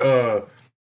 like,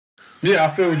 yeah, I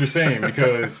feel what you're saying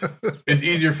because it's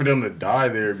easier for them to die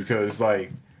there because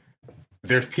like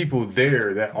there's people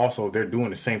there that also they're doing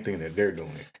the same thing that they're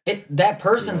doing. That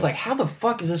person's like, how the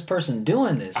fuck is this person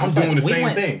doing this? I'm doing the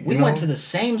same thing. We went to the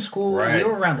same school. Right, we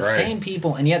were around the same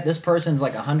people, and yet this person's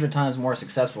like 100 times more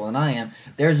successful than I am.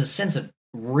 There's a sense of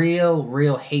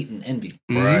real hate and envy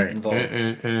involved.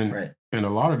 And a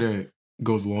lot of that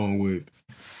goes along with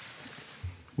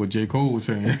what J. Cole was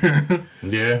saying.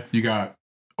 Yeah. You got,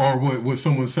 or what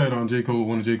someone said on J. Cole,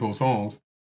 one of J. Cole's songs.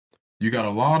 You got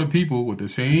a lot of people with the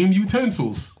same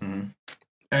utensils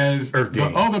as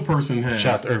the other person has.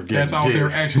 That's out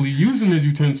there actually using his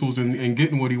utensils and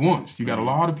getting what he wants. You got a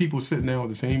lot of people sitting there with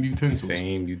the same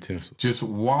utensils. Just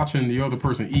watching the other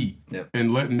person eat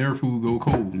and letting their food go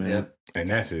cold, man. Yep. And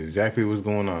that's exactly what's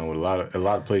going on with a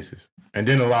lot of places. And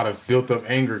then a lot of built up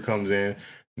anger comes in.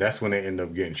 That's when they end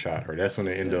up getting shot, or that's when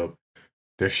they end up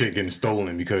their shit getting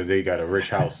stolen because they got a rich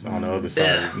house on the other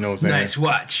side. You know what I'm saying? Nice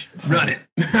watch. Run it.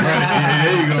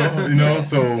 There you go. You know,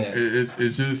 so it's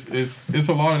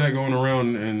a lot of that going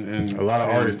around, and a lot of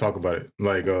artists talk about it.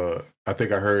 Like I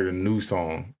think I heard a new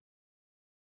song.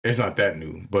 It's not that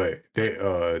new, but they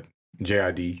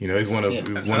JID. You know, it's one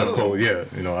of Cole. Yeah,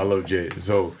 you know, I love Jay.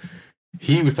 So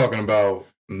he was talking about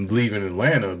leaving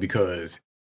Atlanta because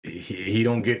he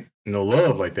don't get no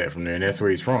love like that from there, and that's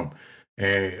where he's from.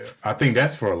 And I think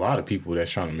that's for a lot of people that's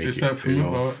trying to make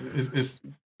it's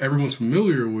everyone's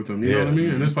familiar with them. You know what I mean?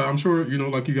 And it's like, I'm sure, you know,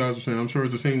 like you guys are saying, I'm sure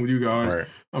it's the same with you guys. Right.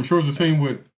 I'm sure it's the same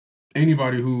with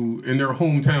anybody who in their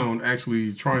hometown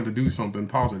actually trying to do something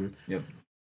positive. Yep.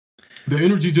 The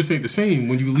energy just ain't the same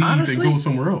when you leave and go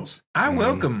somewhere else. I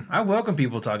welcome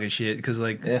people talking shit because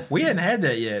we hadn't had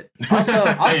that yet. Also,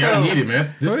 hey, y'all need it, man.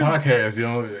 This podcast, you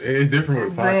know, it's different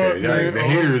with podcasts. The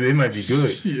haters, they might be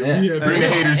good. Bring the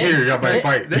haters here, y'all might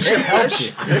fight. That shit helps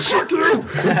you. That shit through.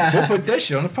 We'll put that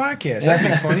shit on the podcast.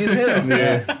 That'd be funny as hell.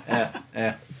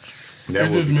 Yeah.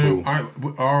 That was cool.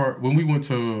 When we went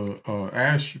to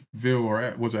Asheville,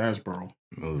 or was it Asheboro?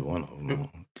 It was one of them.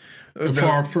 For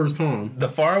our first time. The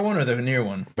far one or the near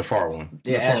one? The far one.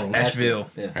 Yeah,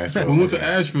 Asheville. Yeah. We went to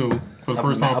Asheville for the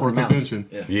first time for a convention.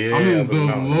 Yeah. I mean, the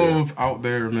love out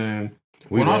there, man.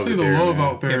 When I say the love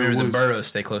out there, the boroughs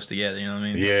stay close together. You know what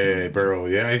I mean? Yeah, borough.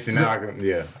 Yeah,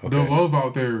 the love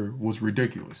out there was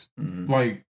ridiculous.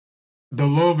 Like the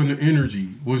love and the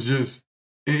energy was just.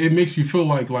 It makes you feel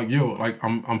like yo, like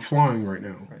I'm flying right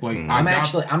now. Like I'm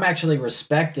actually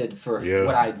respected for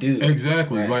what I do.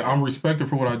 Exactly. Right. Like I'm respected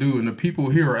for what I do, and the people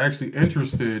here are actually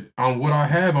interested on what I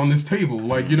have on this table.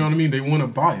 Like, you know what I mean? They want to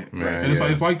buy it. Man, and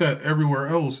it's like that everywhere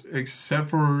else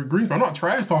except for Greensboro. I'm not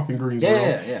trash talking Greensboro.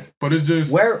 Yeah. But it's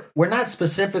just we're not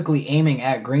specifically aiming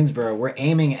at Greensboro. We're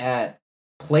aiming at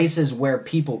places where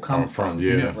people come from.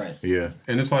 Yeah.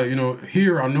 And it's like, you know,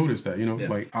 here I noticed that, you know,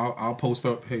 like I'll post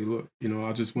up, hey, look, you know,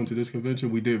 I just went to this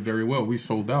convention. We did very well. We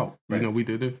sold out. Right. You know, we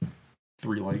did it.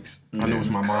 3 likes. I know it's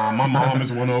my mom. My mom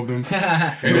is one of them.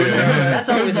 That's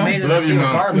always amazing to see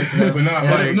regardless. But not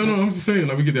like, no, I'm just saying,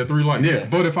 like, we get that 3 likes. Yeah.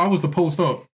 But if I was to post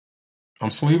up, I'm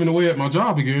slaving away at my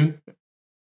job again.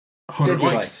 100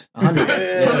 likes.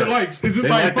 100 likes. It's just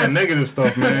like that negative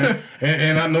stuff, man.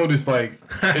 and I noticed like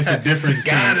it's a difference.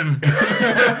 Got him.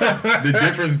 The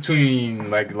difference between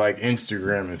like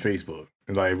Instagram and Facebook.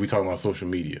 Like if we talk about social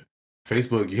media,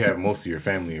 Facebook you have most of your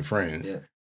family and friends.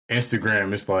 Yeah.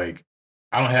 Instagram, it's like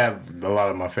I don't have a lot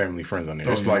of my family friends on there.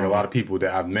 It's like a lot of people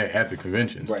that I've met at the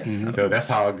conventions. Right. Mm-hmm. So that's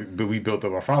how we built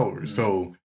up our followers. Mm-hmm.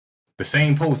 So the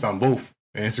same post on both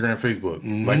Instagram, Facebook.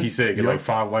 Mm-hmm. Like he said, get like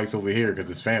 5 likes over here because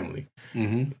it's family.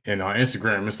 Mm-hmm. And on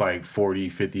Instagram, it's like 40,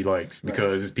 50 likes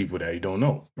because it's people that you don't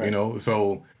know, you know?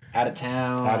 So out of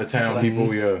town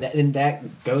people, and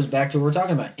that goes back to what we're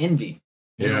talking about, envy.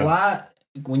 There's a lot,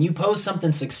 when you post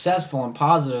something successful and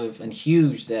positive and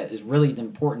huge that is really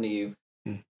important to you,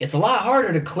 it's a lot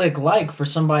harder to click like for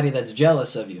somebody that's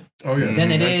jealous of you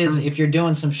than it is if you're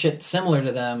doing some shit similar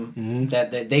to them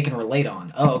that they can relate on.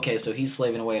 Oh, okay, so he's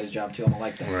slaving away at his job too. I'm gonna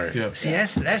like that. Right. Yeah. See,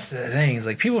 that's the thing. Is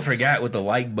like people forgot what the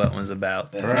like button was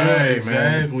about. Right,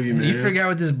 exactly, man. You forgot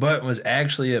what this button was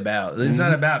actually about. It's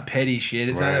not about petty shit.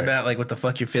 It's not about like what the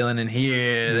fuck you're feeling in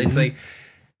here. It's like,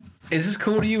 is this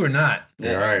cool to you or not?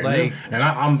 Yeah, right. Like, and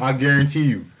I guarantee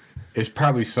you, it's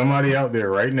probably somebody out there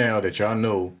right now that y'all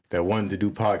know that wanted to do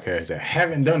podcasts that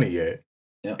haven't done it yet,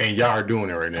 Yep. And y'all are doing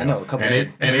it right now. I know a couple.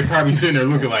 And they probably sitting there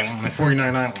looking like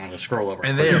 $49.99. I'm gonna scroll up.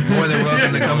 And they are more than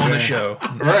welcome to come on the show.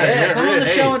 Right? Yeah, come on the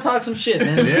show and talk some shit,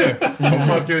 man. Yeah, don't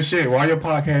talk your shit. Why your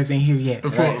podcast ain't here yet?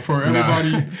 For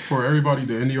everybody,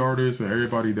 the indie artists and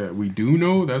everybody that we do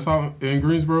know that's out in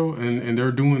Greensboro and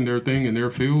they're doing their thing in their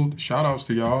field. Shout outs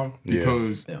to y'all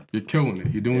because you're killing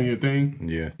it. You're doing your thing.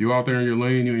 Yeah, you out there in your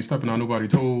lane. You ain't stepping on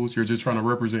nobody's toes. You're just trying to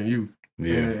represent you.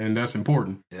 Yeah, and that's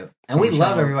important. Yep. And we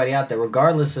love everybody out there,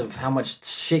 regardless of how much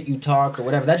shit you talk or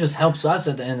whatever. That just helps us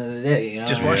at the end of the day. You know?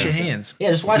 Just wash your hands. Yeah,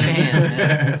 just wash your hands,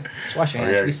 man. Just wash your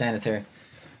hands. Be sanitary.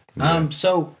 Yeah.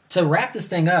 So to wrap this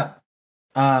thing up,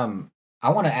 I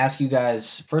want to ask you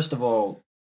guys, first of all,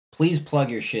 please plug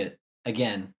your shit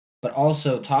again, but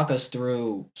also talk us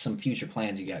through some future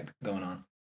plans you got going on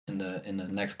in the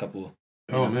next couple.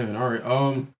 Oh man, all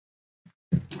right.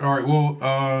 Well,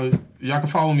 y'all can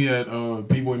follow me at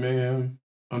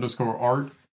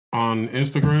bboymayhem_art on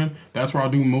Instagram. That's where I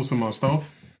do most of my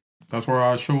stuff. That's where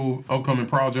I show upcoming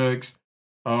projects,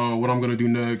 what I'm gonna do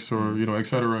next, or et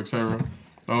cetera, et cetera.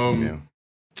 You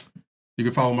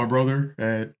can follow my brother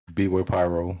at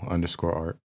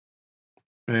bboypyro_art.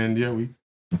 And we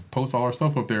post all our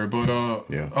stuff up there. But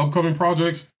upcoming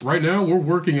projects right now, I'm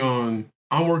working on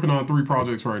 3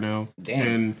 projects right now.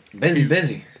 Damn, and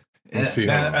busy. Yeah.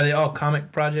 Now, are they all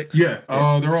comic projects? Yeah,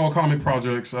 they're all comic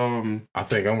projects. I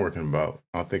think I'm working on about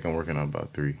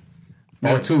 3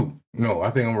 or 2. No, I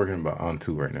think I'm working on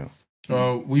 2 right now.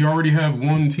 We already have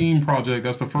 1 team project.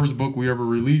 That's the first book we ever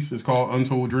released. It's called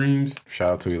Untold Dreams. Shout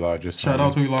out to Elijah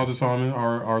Simon,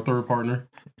 our third partner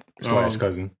 /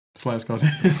 cousin. But it's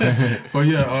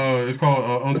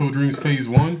called Untold Dreams Phase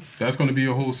 1. That's going to be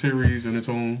a whole series in its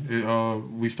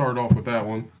own. We started off with that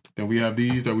one. Then we have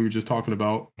these that we were just talking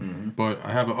about. Mm-hmm. But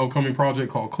I have an upcoming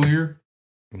project called Clear.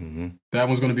 Mm-hmm. That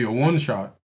one's going to be a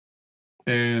 1-shot.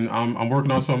 And I'm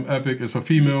working on some epic. It's a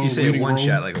female. You say a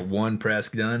 1-shot, like a 1 press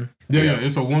done? Yeah.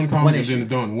 It's a 1 comic and then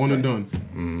done. One and done.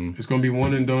 Mm-hmm. It's going to be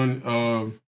 1 and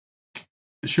done.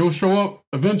 She'll show up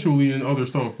eventually in other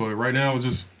stuff, but right now it's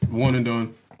just 1 and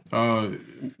done.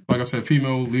 Like I said,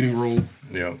 female leading role.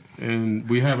 Yeah. And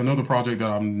we have another project that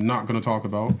I'm not going to talk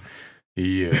about.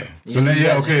 Yeah. So now,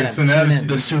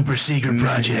 the super secret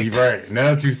project. Right.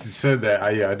 Now that you said that,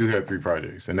 I do have 3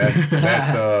 projects, and that's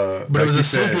but like it was a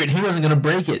secret. He wasn't gonna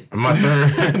break it. My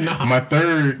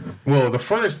third. Well, the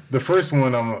first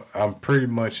one, I'm pretty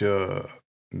much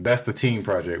that's the team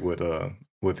project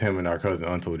with him and our cousin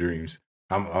Untold Dreams.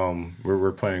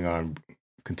 We're planning on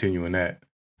continuing that.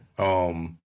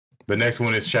 The next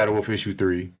one is Shadow Wolf issue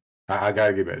 3. I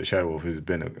gotta get back to Shadow Wolf. It's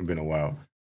been a while.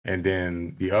 And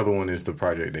then the other one is the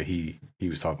project that he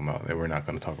was talking about that we're not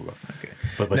going to talk about. Okay,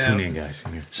 but now, tune in, guys.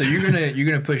 So you're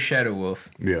gonna push Shadow Wolf.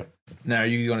 Yeah. Now are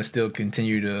you going to still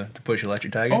continue to push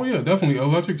Electric Tiger? Oh yeah, definitely.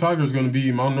 Electric Tiger is going to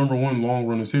be my number 1 long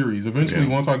running series. Eventually,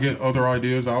 once I get other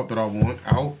ideas out that I want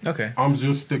out, I'm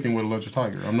just sticking with Electric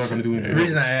Tiger. I'm not going to do anything. The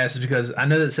reason I asked is because I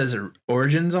know that it says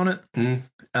Origins on it,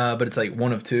 but it's like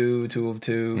 1 of 2, 2 of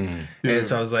 2, and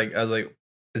so I was like.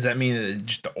 Does that mean that it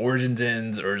just the origins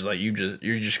ends, or is like you're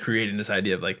just creating this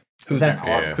idea of like who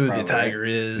the tiger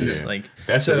is? Yeah. Like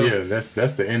that's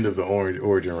that's the end of the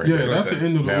origin right there. Yeah, that's the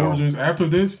end of the origins. After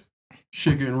this,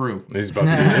 shit getting real. It's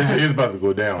about to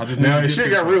go down. Now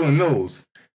shit got real in those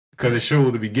because it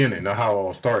showed the beginning of how it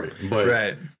all started.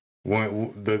 But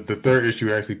when the third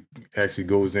issue actually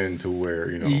goes into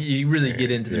where you really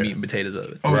get into the meat and potatoes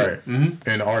of it. Right, and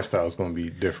the art style is going to be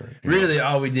different. Really,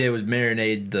 all we did was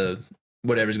marinate the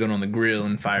whatever's going on the grill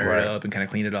and fire it up and kind of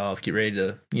clean it off, get ready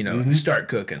to start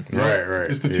cooking.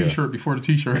 Right. It's the t-shirt before the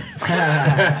t-shirt.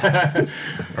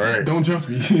 All right. Don't judge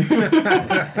me.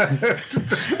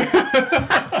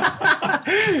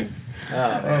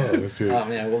 Oh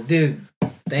man, well dude,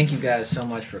 thank you guys so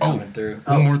much for coming through.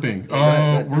 One more thing.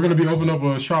 We're going to be opening up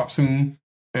a shop soon,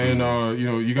 and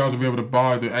you guys will be able to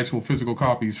buy the actual physical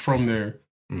copies from there.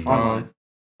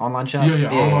 Online shop?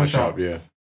 Yeah, online shop. Yeah.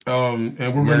 And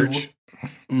we're merch.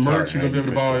 You're gonna be able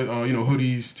to buy,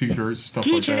 hoodies, t-shirts, stuff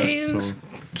like that. So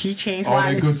keychains, all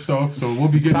that good stuff. So we'll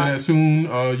be getting to that soon.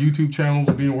 YouTube channels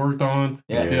being worked on.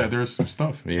 Yeah, there's some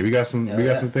stuff. Yeah, we got some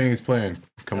things planned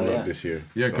coming up this year.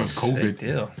 Yeah, because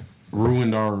COVID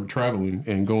ruined our traveling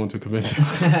and going to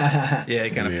conventions.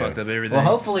 It kind of fucked up everything. Well,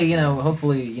 hopefully,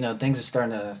 things are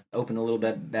starting to open a little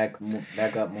bit back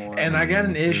up more. And I got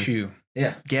an issue.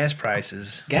 Yeah, gas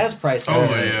prices. Oh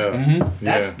yeah,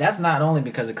 That's not only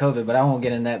because of COVID, but I won't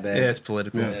get in that bag. Yeah, it's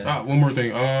political. Yeah. One more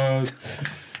thing.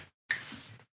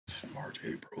 March,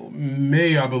 April,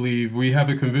 May, I believe we have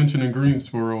a convention in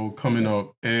Greensboro coming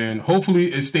up, and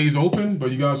hopefully it stays open.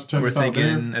 But you guys check us out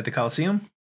there at the Coliseum.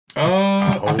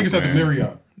 I think it's at the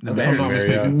Marriott. Okay. If I'm not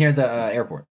mistaken. Near the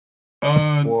airport.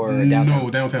 Or downtown? No,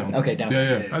 downtown. Okay,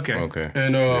 downtown. Yeah. Okay.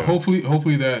 And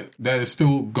hopefully that is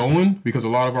still going because a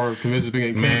lot of our conventions have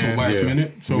been getting canceled last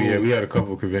minute. So we had a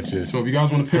couple of conventions. So if you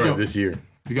guys want to pick up this year,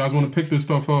 if you guys want to pick this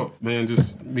stuff up, man,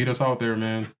 just meet us out there,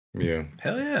 man. Yeah.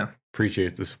 Hell yeah.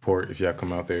 Appreciate the support if y'all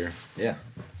come out there. Yeah.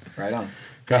 Right on.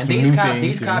 Got and some these new things,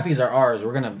 these copies are ours.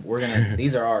 We're gonna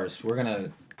these are ours. We're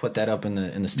gonna put that up in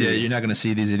the studio. Yeah, you're not gonna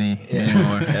see these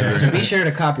anymore. Ever. So be sure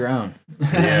to cop your own.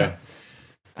 Yeah.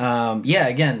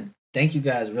 Again, thank you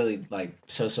guys really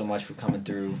so much for coming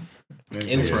through.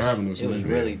 Thanks for having us. It was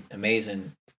really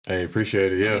amazing. Hey,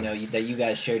 appreciate it. Yeah. That you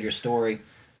guys shared your story.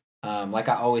 Like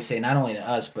I always say, not only to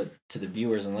us but to the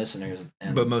viewers and listeners.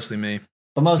 But mostly me.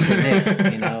 But mostly Nick.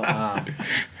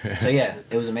 So yeah,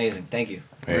 it was amazing. Thank you.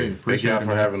 Hey, thank y'all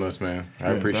for having us, man.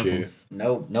 I appreciate it.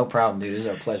 No problem, dude. This is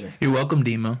our pleasure. You're welcome,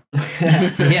 Demo.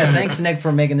 Yeah, thanks, Nick,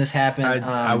 for making this happen.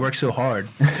 I work so hard.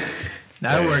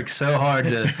 I work so hard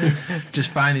to just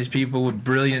find these people with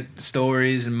brilliant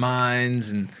stories and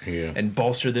minds and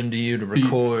bolster them to you to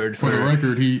record for the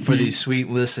record. These sweet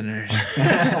listeners. For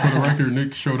the record,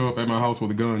 Nick showed up at my house with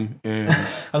a gun, and I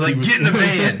was like, "Get in the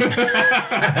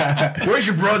van. Where's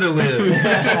your brother live?"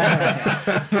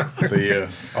 But yeah,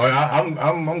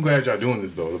 I'm glad y'all doing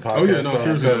this though. The podcast. Oh yeah, no,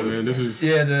 seriously, man. This is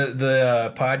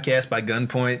the podcast by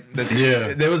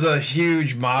Gunpoint. There was a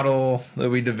huge model that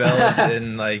we developed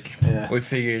and we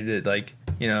figured that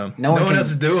no one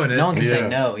else is doing it. No one can say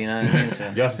no. You know what I mean?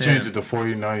 So. Y'all should change it to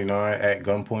 40.99 at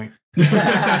Gunpoint.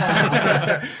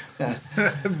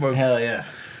 Hell yeah!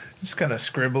 Just kind of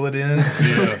scribble it in.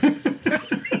 Yeah.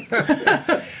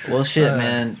 Well, shit,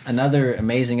 man. Another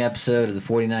amazing episode of the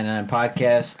 4099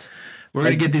 podcast. We're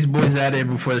going to get these boys out of here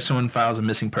before someone files a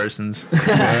missing persons.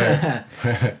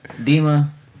 Dima.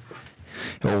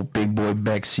 Old big boy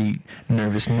backseat,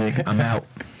 nervous Nick. I'm out.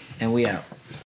 And we out.